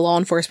trusting the law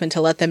enforcement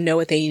to let them know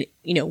what they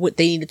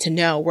needed to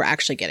know were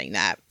actually getting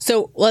that.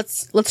 So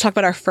let's talk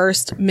about our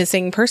first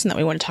missing person that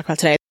we want to talk about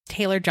today.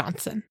 Taylor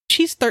Johnson.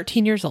 She's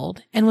 13 years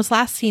old and was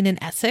last seen in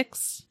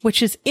Essex,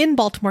 which is in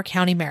Baltimore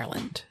County,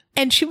 Maryland.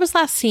 And she was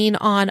last seen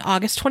on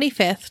August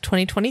 25th,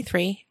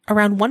 2023,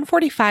 around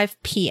 1:45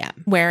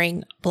 p.m.,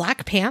 wearing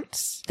black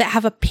pants that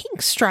have a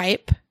pink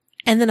stripe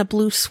and then a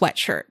blue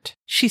sweatshirt.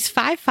 She's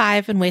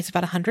 5'5" and weighs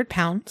about 100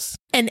 pounds.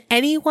 And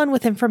anyone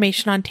with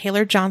information on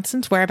Taylor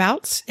Johnson's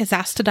whereabouts is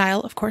asked to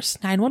dial, of course,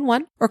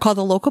 911 or call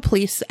the local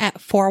police at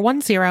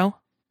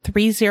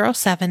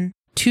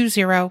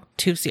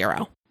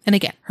 410-307-2020. And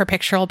again, her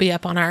picture will be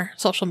up on our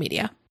social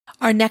media.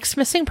 Our next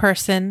missing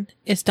person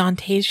is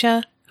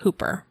Dontiasiah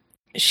Hooper.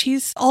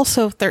 She's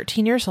also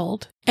 13 years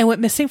old and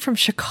went missing from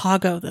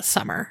Chicago this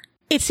summer.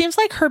 It seems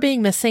like her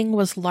being missing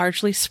was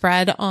largely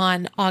spread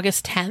on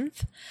August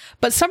 10th,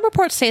 but some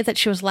reports say that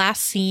she was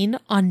last seen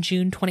on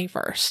June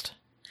 21st.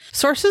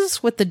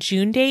 Sources with the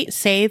June date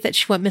say that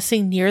she went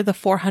missing near the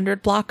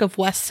 400 block of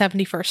West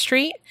 71st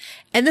Street,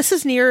 and this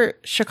is near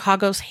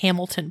Chicago's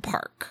Hamilton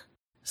Park.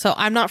 So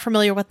I'm not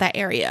familiar with that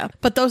area,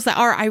 but those that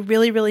are, I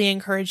really, really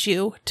encourage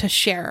you to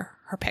share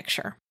her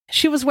picture.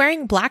 She was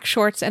wearing black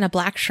shorts and a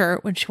black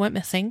shirt when she went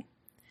missing.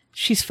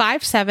 She's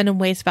 5'7" and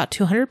weighs about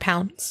 200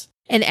 pounds.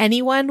 And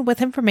anyone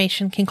with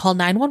information can call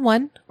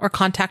 911 or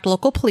contact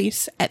local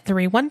police at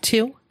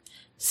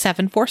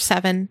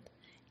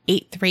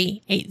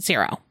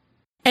 312-747-8380.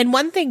 And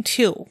one thing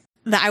too,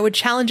 that I would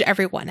challenge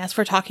everyone as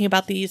we're talking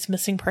about these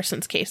missing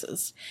persons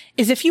cases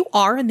is if you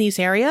are in these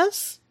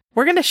areas,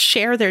 we're going to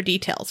share their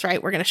details,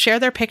 right? We're going to share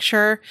their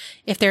picture.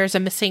 If there's a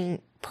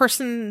missing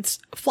person's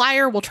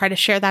flyer, we'll try to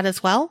share that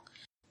as well.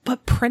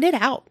 But print it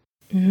out.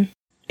 Mm-hmm.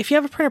 If you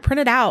have a printer,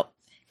 print it out.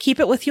 keep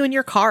it with you in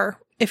your car.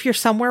 If you're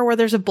somewhere where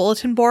there's a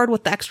bulletin board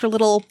with the extra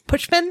little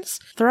push pins,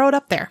 throw it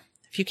up there.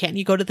 If you can,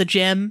 you go to the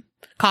gym,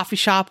 coffee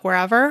shop,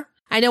 wherever.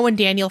 I know when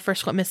Daniel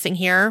first went missing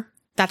here,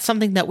 that's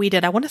something that we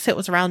did. I want to say it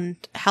was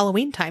around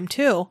Halloween time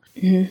too.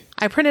 Mm-hmm.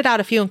 I printed out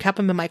a few and kept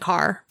them in my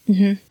car.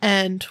 Mm-hmm.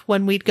 And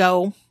when we'd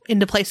go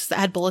into places that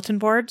had bulletin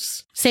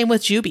boards, same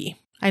with Juby.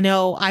 I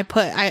know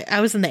I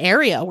was in the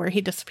area where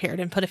he disappeared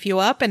and put a few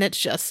up, and it's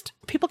just,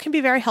 people can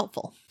be very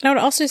helpful. And I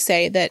would also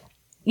say that,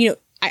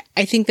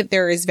 I think that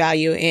there is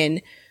value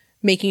in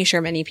making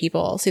sure many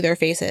people see their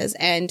faces.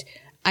 And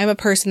I'm a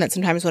person that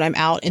sometimes when I'm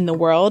out in the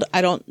world,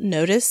 I don't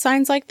notice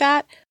signs like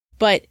that.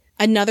 But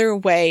another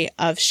way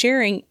of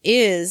sharing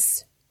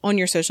is on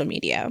your social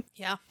media.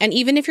 Yeah. And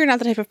even if you're not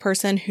the type of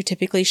person who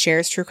typically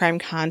shares true crime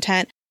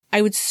content,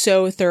 I would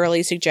so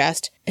thoroughly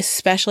suggest,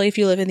 especially if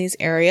you live in these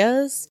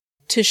areas,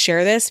 to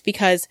share this,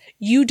 because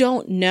you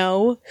don't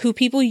know who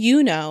people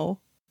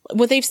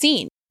what they've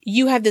seen.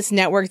 You have this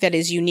network that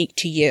is unique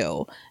to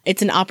you.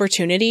 It's an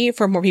opportunity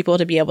for more people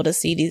to be able to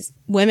see these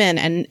women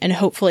and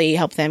hopefully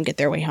help them get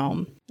their way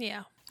home.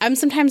 Yeah. I'm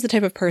sometimes the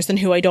type of person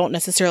who I don't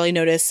necessarily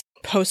notice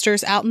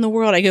posters out in the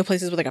world. I go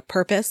places with like a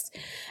purpose.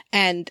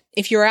 And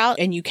if you're out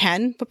and you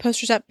can put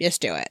posters up,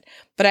 just do it.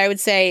 But I would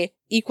say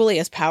equally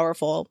as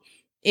powerful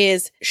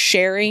is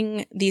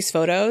sharing these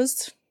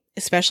photos,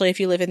 especially if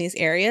you live in these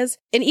areas.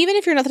 And even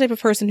if you're not the type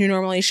of person who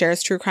normally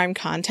shares true crime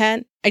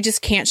content, I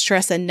just can't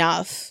stress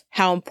enough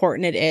how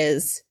important it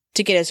is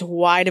to get as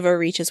wide of a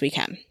reach as we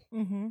can.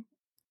 Mm-hmm.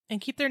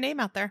 And keep their name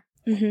out there.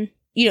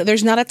 Mm-hmm.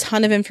 There's not a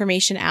ton of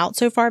information out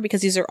so far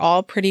because these are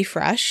all pretty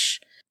fresh.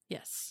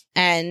 Yes.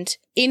 And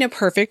in a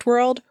perfect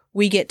world,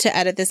 we get to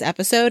edit this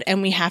episode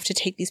and we have to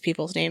take these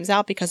people's names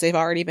out because they've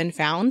already been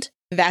found.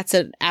 That's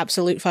an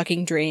absolute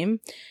fucking dream.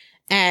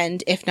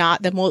 And if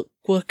not, then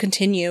we'll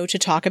continue to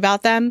talk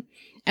about them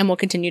and we'll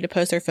continue to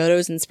post their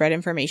photos and spread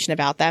information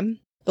about them.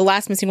 The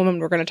last missing woman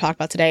we're going to talk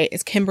about today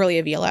is Kimberly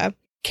Avila.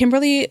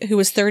 Kimberly, who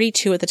was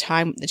 32 at the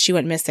time that she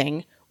went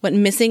missing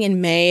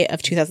in May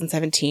of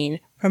 2017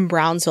 from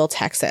Brownsville,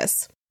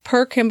 Texas.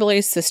 Per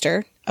Kimberly's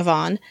sister,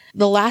 Yvonne,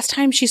 the last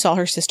time she saw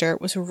her sister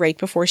was right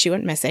before she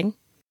went missing.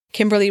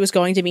 Kimberly was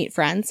going to meet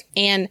friends,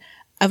 and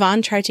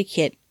Yvonne tried to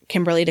get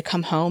Kimberly to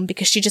come home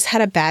because she just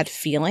had a bad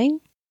feeling.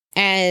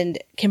 And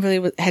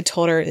Kimberly had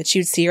told her that she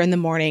would see her in the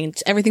morning,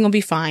 everything will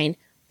be fine,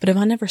 but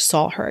Yvonne never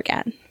saw her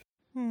again.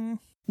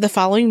 The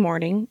following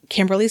morning,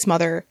 Kimberly's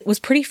mother was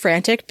pretty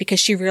frantic because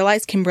she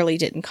realized Kimberly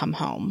didn't come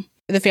home.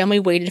 The family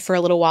waited for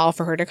a little while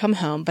for her to come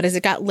home, but as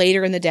it got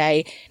later in the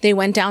day, they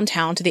went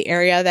downtown to the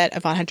area that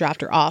Yvonne had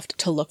dropped her off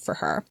to look for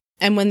her.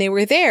 And when they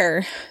were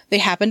there, they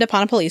happened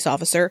upon a police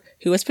officer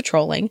who was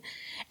patrolling,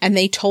 and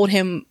they told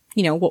him,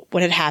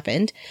 what had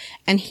happened.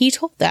 And he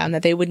told them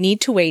that they would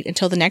need to wait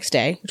until the next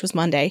day, which was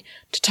Monday,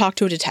 to talk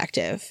to a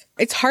detective.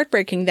 It's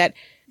heartbreaking that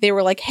they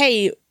were like,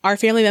 hey, our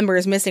family member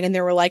is missing. And they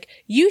were like,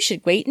 you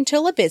should wait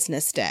until a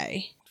business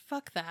day.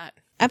 Fuck that.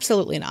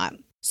 Absolutely not.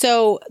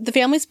 So the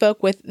family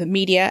spoke with the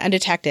media and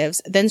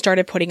detectives, then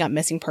started putting up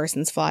missing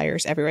persons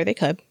flyers everywhere they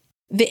could.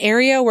 The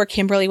area where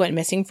Kimberly went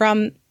missing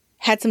from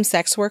had some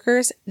sex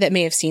workers that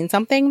may have seen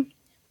something,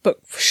 but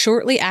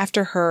shortly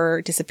after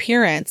her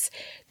disappearance,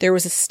 there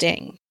was a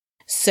sting.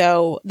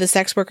 So the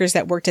sex workers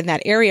that worked in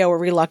that area were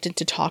reluctant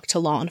to talk to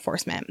law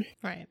enforcement.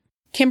 Right.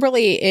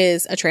 Kimberly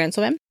is a trans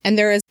woman, and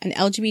there is an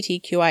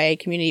LGBTQIA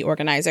community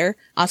organizer,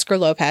 Oscar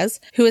Lopez,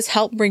 who has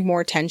helped bring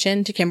more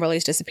attention to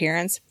Kimberly's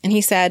disappearance. And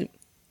he said,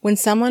 when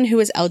someone who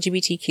is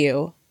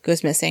LGBTQ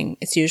goes missing,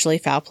 it's usually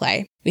foul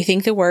play. We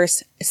think the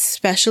worst,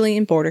 especially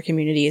in border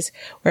communities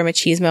where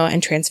machismo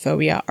and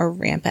transphobia are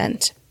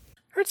rampant.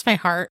 Hurts my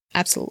heart.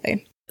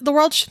 Absolutely. The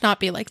world should not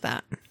be like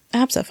that.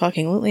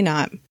 Absolutely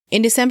not.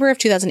 In December of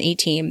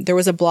 2018, there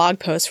was a blog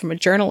post from a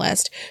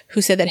journalist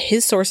who said that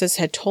his sources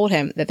had told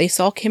him that they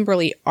saw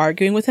Kimberly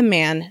arguing with a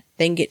man,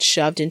 then get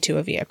shoved into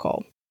a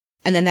vehicle.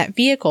 And then that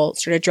vehicle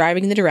started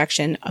driving in the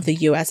direction of the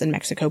U.S. and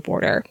Mexico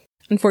border.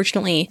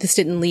 Unfortunately, this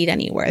didn't lead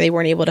anywhere. They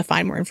weren't able to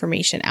find more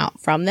information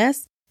out from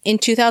this. In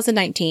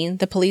 2019,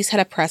 the police had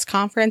a press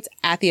conference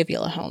at the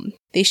Avila home.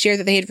 They shared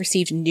that they had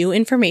received new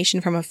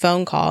information from a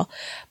phone call,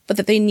 but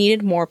that they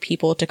needed more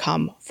people to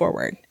come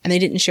forward. And they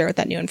didn't share what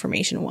that new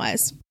information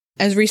was.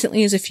 As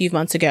recently as a few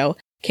months ago,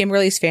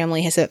 Kimberly's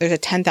family has said that there's a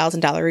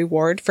 $10,000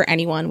 reward for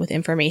anyone with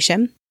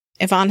information.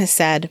 Yvonne has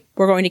said,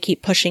 we're going to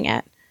keep pushing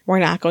it. We're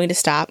not going to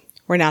stop.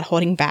 We're not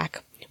holding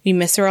back. We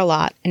miss her a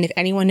lot. And if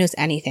anyone knows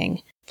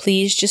anything,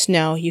 please just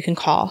know you can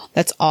call.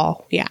 That's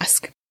all we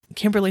ask.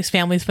 Kimberly's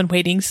family's been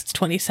waiting since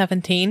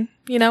 2017,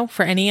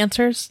 for any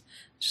answers.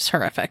 It's just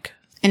horrific.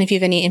 And if you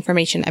have any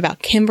information about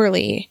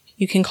Kimberly,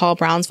 you can call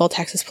Brownsville,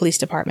 Texas Police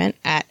Department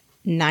at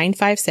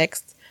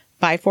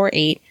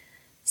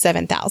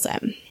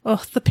 956-548-7000.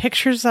 Oh, the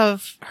pictures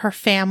of her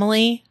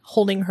family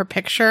holding her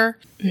picture.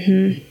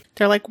 Mm-hmm.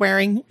 They're like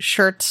wearing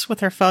shirts with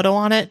her photo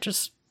on it.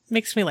 Just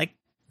makes me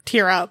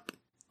tear up.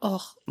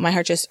 Oh, my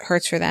heart just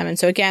hurts for them. And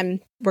so again,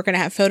 we're going to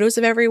have photos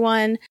of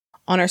everyone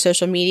on our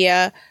social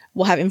media.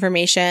 We'll have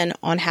information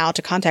on how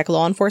to contact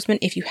law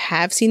enforcement if you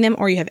have seen them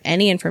or you have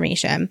any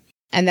information.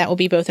 And that will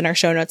be both in our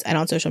show notes and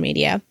on social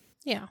media.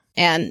 Yeah.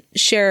 And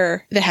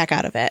share the heck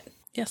out of it.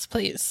 Yes,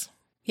 please.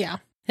 Yeah.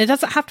 It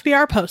doesn't have to be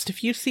our post.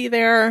 If you see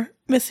their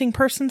missing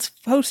persons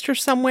poster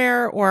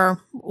somewhere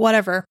or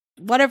whatever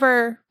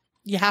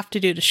you have to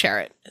do to share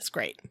it is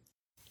great.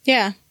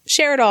 Yeah.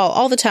 Share it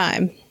all the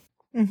time.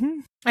 Mm-hmm.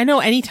 I know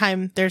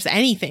anytime there's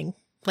anything,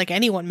 like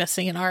anyone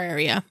missing in our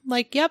area,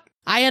 like, yep,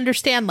 I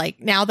understand, like,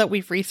 now that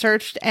we've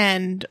researched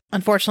and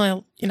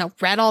unfortunately,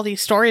 read all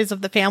these stories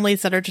of the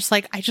families that are just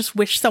like, I just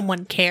wish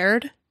someone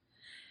cared.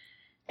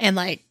 And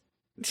like,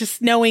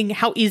 just knowing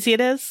how easy it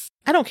is.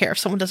 I don't care if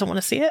someone doesn't want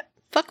to see it.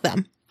 Fuck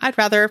them. I'd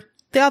rather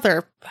the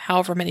other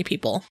however many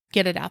people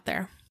get it out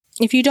there.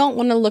 If you don't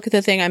want to look at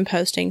the thing I'm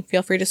posting,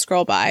 feel free to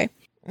scroll by.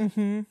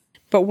 Mm-hmm.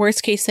 But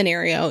worst case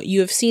scenario,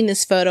 you have seen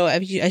this photo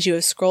as you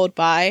have scrolled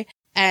by,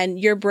 and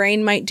your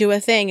brain might do a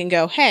thing and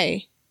go,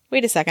 hey,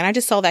 wait a second, I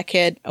just saw that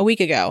kid a week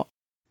ago.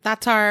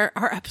 That's our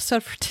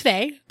episode for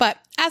today. But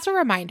as a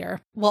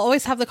reminder, we'll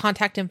always have the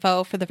contact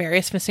info for the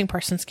various missing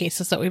persons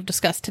cases that we've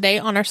discussed today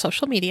on our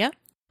social media.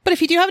 But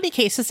if you do have any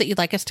cases that you'd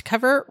like us to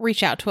cover,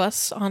 reach out to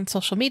us on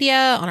social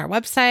media, on our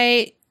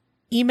website,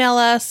 email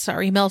us.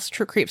 Our email is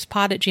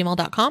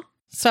truecreepspod@gmail.com.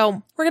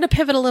 So we're going to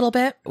pivot a little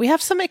bit. We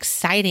have some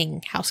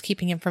exciting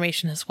housekeeping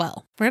information as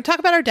well. We're going to talk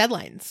about our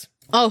deadlines.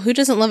 Oh, who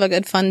doesn't love a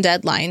good fun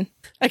deadline?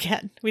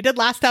 Again, we did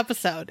last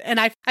episode,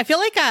 and I feel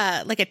like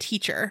a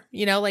teacher,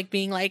 like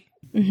being like,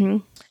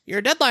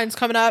 your deadline's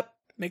coming up.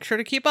 Make sure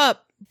to keep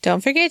up.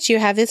 Don't forget you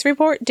have this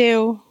report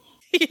due.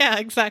 Yeah,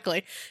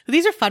 exactly.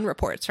 These are fun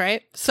reports,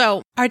 right?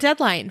 So our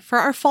deadline for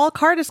our fall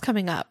card is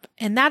coming up,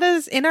 and that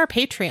is in our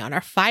Patreon,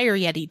 our Fire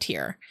Yeti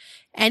tier.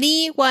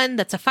 Anyone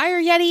that's a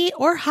Fire Yeti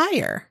or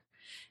higher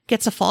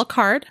gets a fall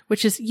card,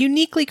 which is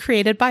uniquely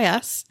created by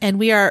us, and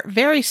we are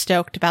very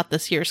stoked about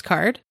this year's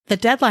card. The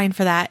deadline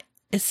for that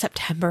is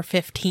September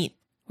 15th,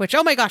 which,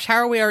 oh my gosh, how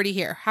are we already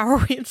here? How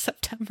are we in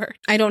September?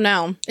 I don't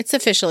know. It's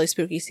officially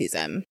spooky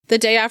season. The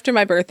day after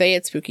my birthday,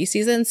 it's spooky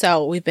season,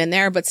 so we've been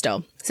there, but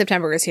still,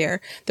 September is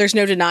here. There's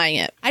no denying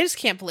it. I just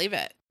can't believe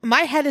it.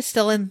 My head is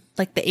still in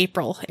like the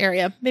April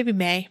area, maybe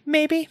May,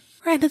 maybe.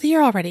 We're end of the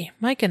year already.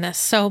 My goodness.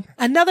 So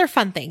another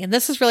fun thing, and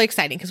this is really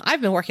exciting because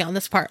I've been working on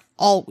this part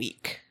all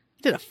week.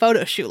 Did a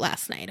photo shoot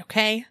last night,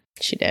 okay?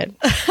 She did.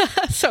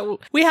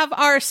 So we have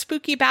our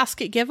spooky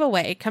basket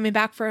giveaway coming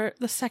back for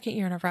the second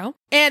year in a row.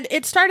 And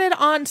it started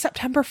on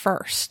September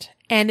 1st,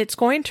 and it's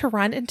going to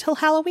run until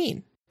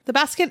Halloween. The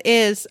basket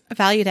is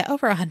valued at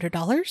over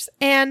 $100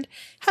 and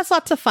has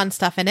lots of fun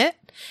stuff in it.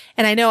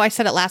 And I know I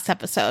said it last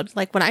episode,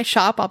 like when I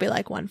shop, I'll be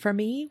like, one for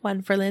me,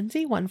 one for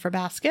Lindsay, one for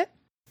basket.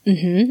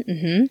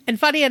 And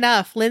funny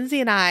enough, Lindsay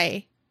and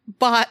I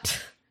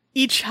bought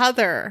each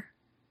other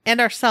and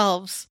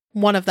ourselves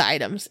one of the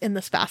items in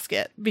this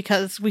basket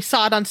because we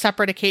saw it on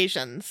separate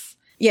occasions.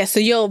 Yeah, so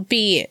you'll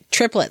be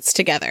triplets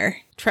together.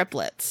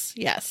 Triplets,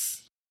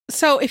 yes.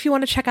 So if you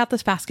want to check out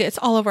this basket, it's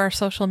all over our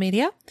social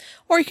media,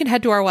 or you can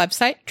head to our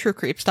website,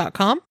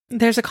 truecreeps.com.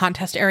 There's a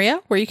contest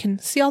area where you can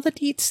see all the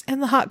deets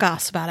and the hot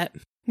goss about it.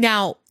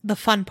 Now, the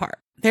fun part.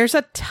 There's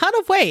a ton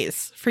of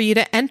ways for you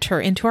to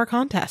enter into our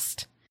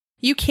contest.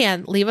 You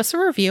can leave us a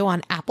review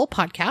on Apple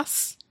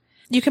Podcasts.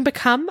 You can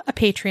become a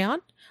Patreon,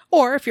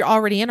 or if you're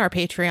already in our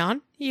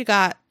Patreon, you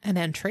got an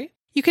entry.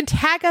 You can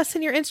tag us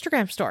in your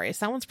Instagram stories.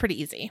 That one's pretty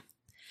easy.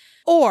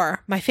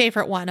 Or my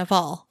favorite one of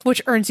all,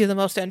 which earns you the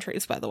most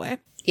entries, by the way.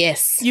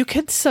 Yes. You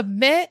could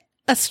submit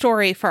a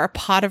story for our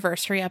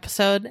Podiversary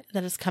episode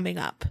that is coming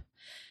up.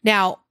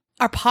 Now,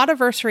 our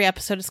Podiversary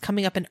episode is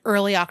coming up in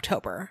early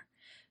October.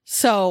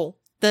 So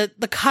the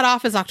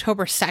cutoff is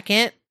October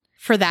 2nd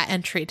for that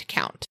entry to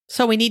count.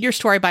 So we need your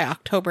story by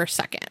October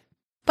 2nd.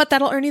 But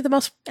that'll earn you the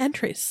most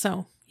entries.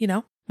 So,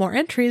 more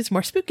entries,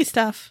 more spooky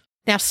stuff.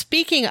 Now,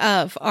 speaking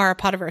of our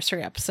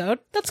Podiversary episode,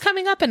 that's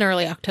coming up in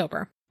early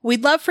October.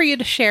 We'd love for you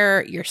to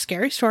share your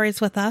scary stories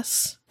with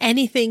us.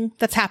 Anything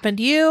that's happened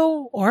to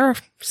you or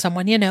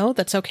someone you know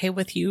that's okay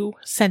with you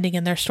sending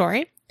in their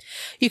story.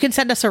 You can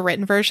send us a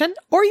written version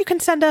or you can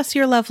send us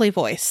your lovely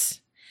voice.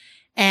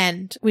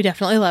 And we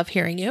definitely love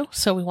hearing you,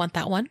 so we want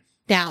that one.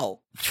 Now,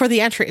 for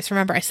the entries,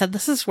 remember I said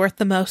this is worth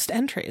the most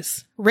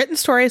entries. Written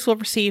stories will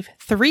receive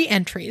 3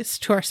 entries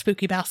to our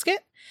spooky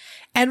basket,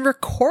 and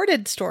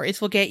recorded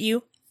stories will get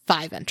you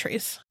 5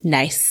 entries.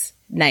 Nice.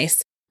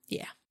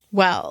 Yeah.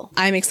 Well,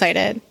 I'm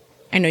excited.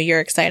 I know you're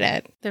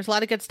excited. There's a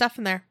lot of good stuff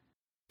in there.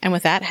 And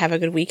with that, have a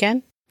good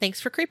weekend. Thanks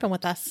for creeping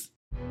with us.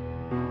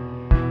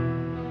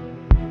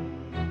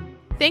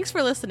 Thanks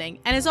for listening.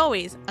 And as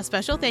always, a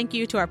special thank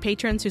you to our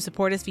patrons who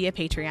support us via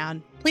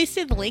Patreon. Please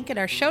see the link in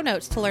our show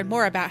notes to learn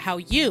more about how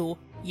you,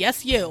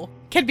 yes you,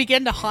 can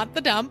begin to haunt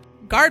the dump,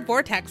 guard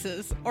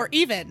vortexes, or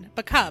even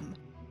become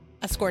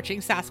a scorching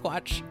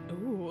Sasquatch.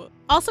 Ooh.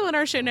 Also in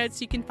our show notes,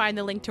 you can find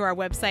the link to our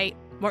website,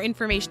 more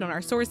information on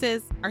our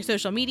sources, our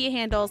social media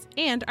handles,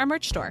 and our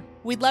merch store.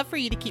 We'd love for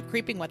you to keep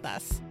creeping with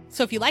us.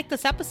 So if you like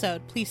this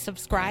episode, please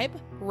subscribe,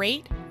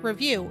 rate,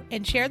 review,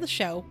 and share the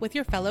show with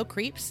your fellow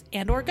creeps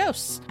and or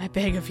ghosts. I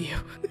beg of you.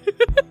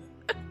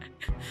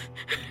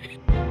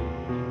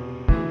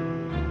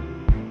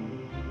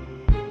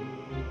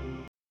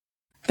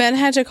 Ben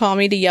had to call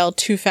me to yell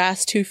 "Too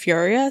Fast, Too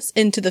Furious"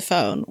 into the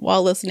phone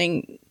while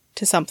listening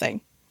to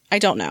something. I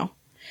don't know.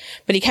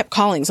 But he kept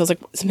calling, so I was like,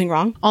 something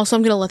wrong? Also,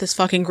 I'm going to let this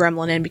fucking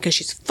gremlin in because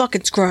she's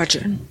fucking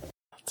scratching.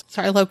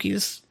 Sorry,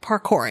 Loki's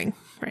parkouring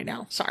right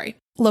now. Sorry.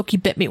 Loki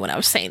bit me when I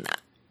was saying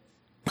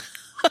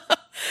that.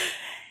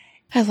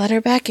 I let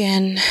her back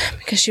in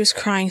because she was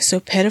crying so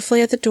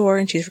pitifully at the door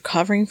and she's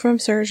recovering from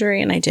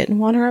surgery and I didn't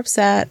want her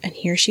upset. And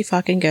here she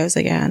fucking goes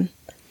again.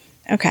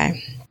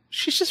 Okay.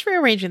 She's just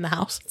rearranging the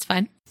house. It's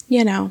fine.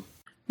 You know.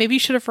 Maybe you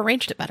should have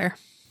arranged it better.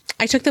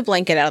 I took the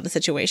blanket out of the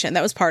situation.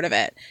 That was part of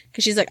it.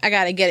 Because she's like, I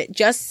got to get it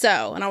just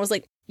so. And I was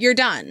like, you're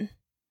done.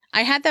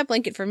 I had that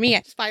blanket for me.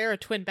 Just buy her a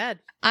twin bed.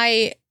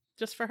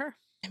 Just for her.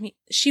 I mean,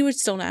 she would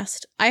still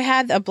nest. I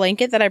had a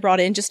blanket that I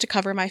brought in just to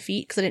cover my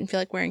feet because I didn't feel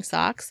like wearing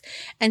socks.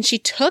 And she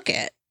took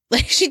it.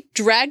 Like, she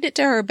dragged it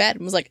to her bed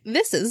and was like,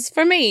 this is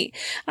for me.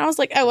 And I was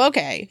like, oh,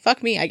 okay.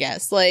 Fuck me, I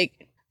guess.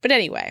 Like, but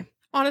anyway.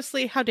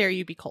 Honestly, how dare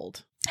you be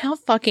cold? How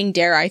fucking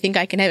dare I think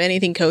I can have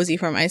anything cozy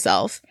for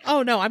myself?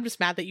 Oh, no, I'm just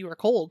mad that you were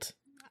cold.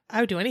 I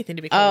would do anything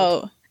to be cold.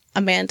 Oh,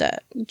 Amanda,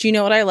 do you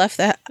know what I left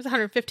that? It was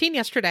 115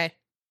 yesterday.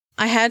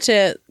 I had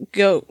to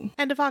go.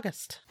 End of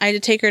August. I had to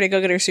take her to go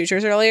get her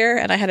sutures earlier,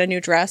 and I had a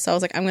new dress. So I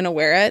was like, I'm going to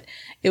wear it.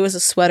 It was a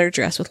sweater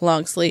dress with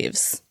long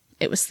sleeves.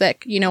 It was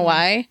thick. You know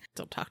why?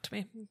 Don't talk to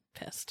me. I'm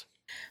pissed.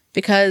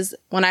 Because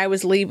when I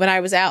was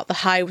out, the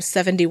high was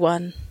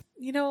 71.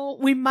 You know,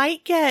 we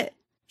might get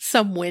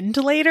some wind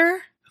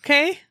later,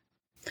 okay?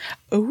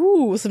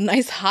 Ooh, some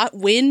nice hot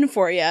wind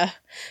for you.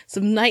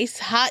 Some nice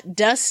hot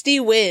dusty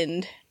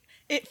wind.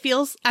 It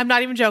feels, I'm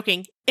not even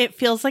joking, it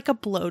feels like a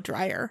blow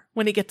dryer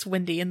when it gets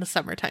windy in the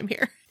summertime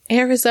here.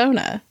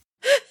 Arizona.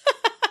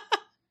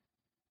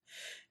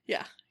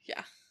 Yeah.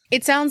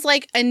 It sounds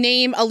like a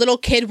name a little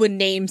kid would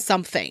name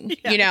something,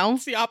 Yeah, you know?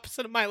 It's the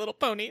opposite of My Little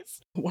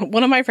Ponies.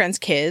 One of my friend's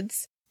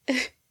kids,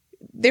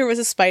 there was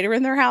a spider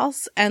in their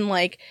house, and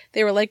like,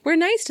 they were like, we're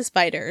nice to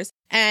spiders.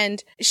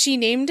 And she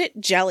named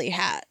it Jelly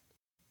Hat.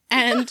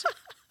 And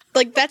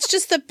like, that's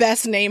just the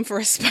best name for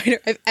a spider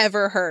I've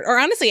ever heard. Or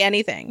honestly,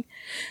 anything.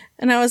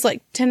 And I was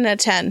like, 10 out of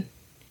 10.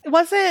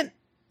 Wasn't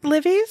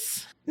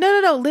Livy's?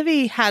 No.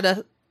 Livy had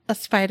a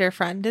spider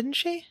friend, didn't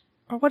she?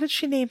 Or what did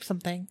she name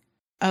something?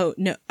 Oh,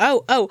 no.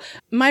 Oh,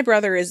 my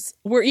brother is,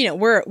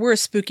 we're a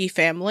spooky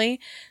family.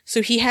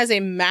 So he has a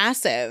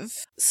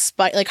massive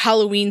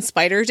Halloween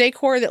spider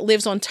decor that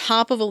lives on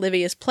top of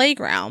Olivia's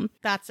playground.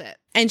 That's it.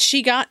 And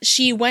she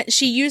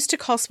used to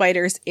call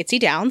spiders Itsy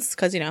Downs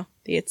because,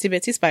 the itsy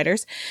bitsy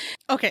spiders.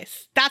 Okay.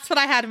 That's what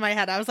I had in my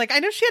head. I was like, I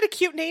know she had a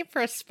cute name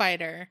for a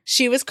spider.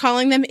 She was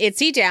calling them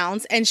Itsy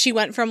Downs, and she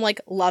went from like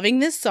loving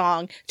this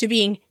song to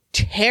being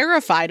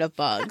terrified of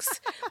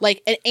bugs.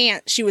 Like an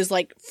ant she was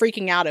like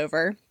freaking out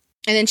over.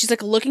 And then she's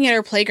like looking at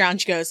her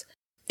playground. She goes,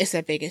 it's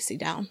that big Itsy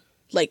Down.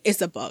 Like,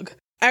 it's a bug.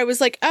 I was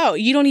like, oh,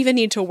 you don't even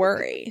need to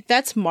worry.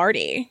 That's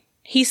Marty.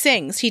 He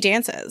sings. He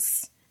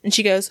dances. And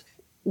she goes,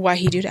 why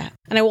he do that?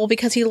 And well,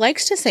 because he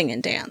likes to sing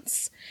and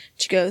dance.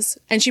 She goes,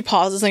 and she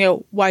pauses and I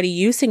go, why do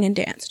you sing and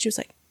dance? She was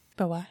like,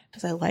 but why?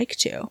 Because I like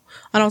to.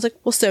 And I was like,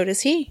 well, so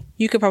does he.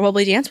 You could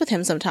probably dance with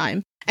him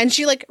sometime. And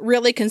she like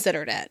really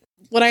considered it.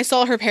 When I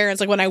saw her parents,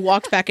 like when I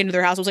walked back into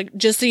their house, I was like,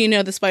 just so you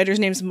know, the spider's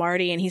name's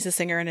Marty and he's a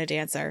singer and a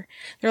dancer.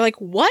 They're like,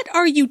 what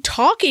are you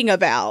talking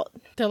about?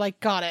 They're like,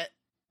 got it.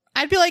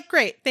 I'd be like,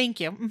 great, thank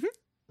you. Mm-hmm.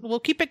 We'll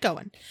keep it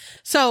going.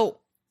 So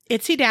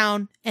Itsy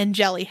Down and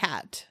Jelly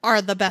Hat are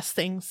the best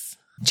things.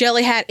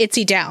 Jelly Hat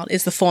Itsy Down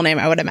is the full name,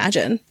 I would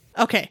imagine.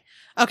 Okay,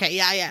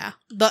 yeah.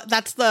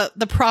 That's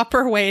the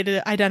proper way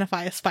to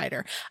identify a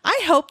spider. I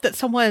hope that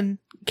someone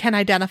can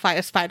identify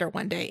a spider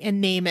one day and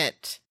name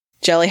it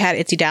Jelly Hat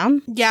Itsy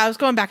Down? Yeah, I was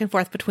going back and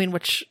forth between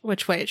which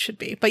way it should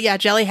be. But yeah,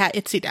 Jelly Hat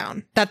Itsy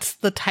Down. That's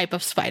the type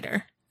of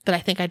spider that I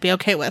think I'd be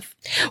okay with.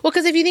 Well,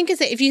 because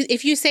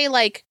if you say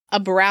like a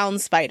brown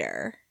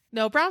spider.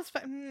 No, brown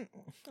spider.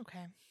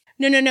 Okay.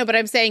 No, but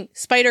I'm saying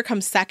spider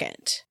comes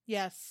second.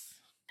 Yes.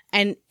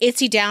 And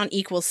Itsy Down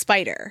equals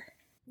spider.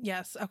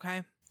 Yes,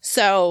 okay.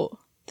 So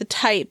the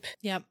type.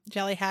 Yep,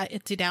 Jelly Hat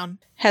Itsy Down.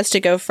 Has to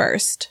go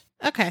first.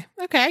 Okay,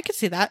 I could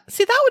see that.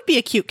 See, that would be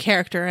a cute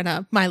character in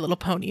a My Little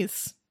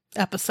Ponies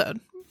episode.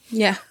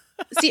 Yeah.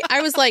 See,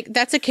 I was like,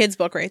 that's a kid's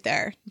book right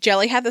there.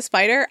 Jelly Hat the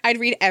Spider. I'd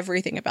read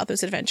everything about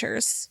those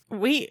adventures.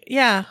 We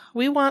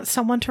want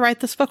someone to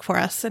write this book for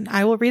us, and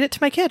I will read it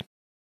to my kid.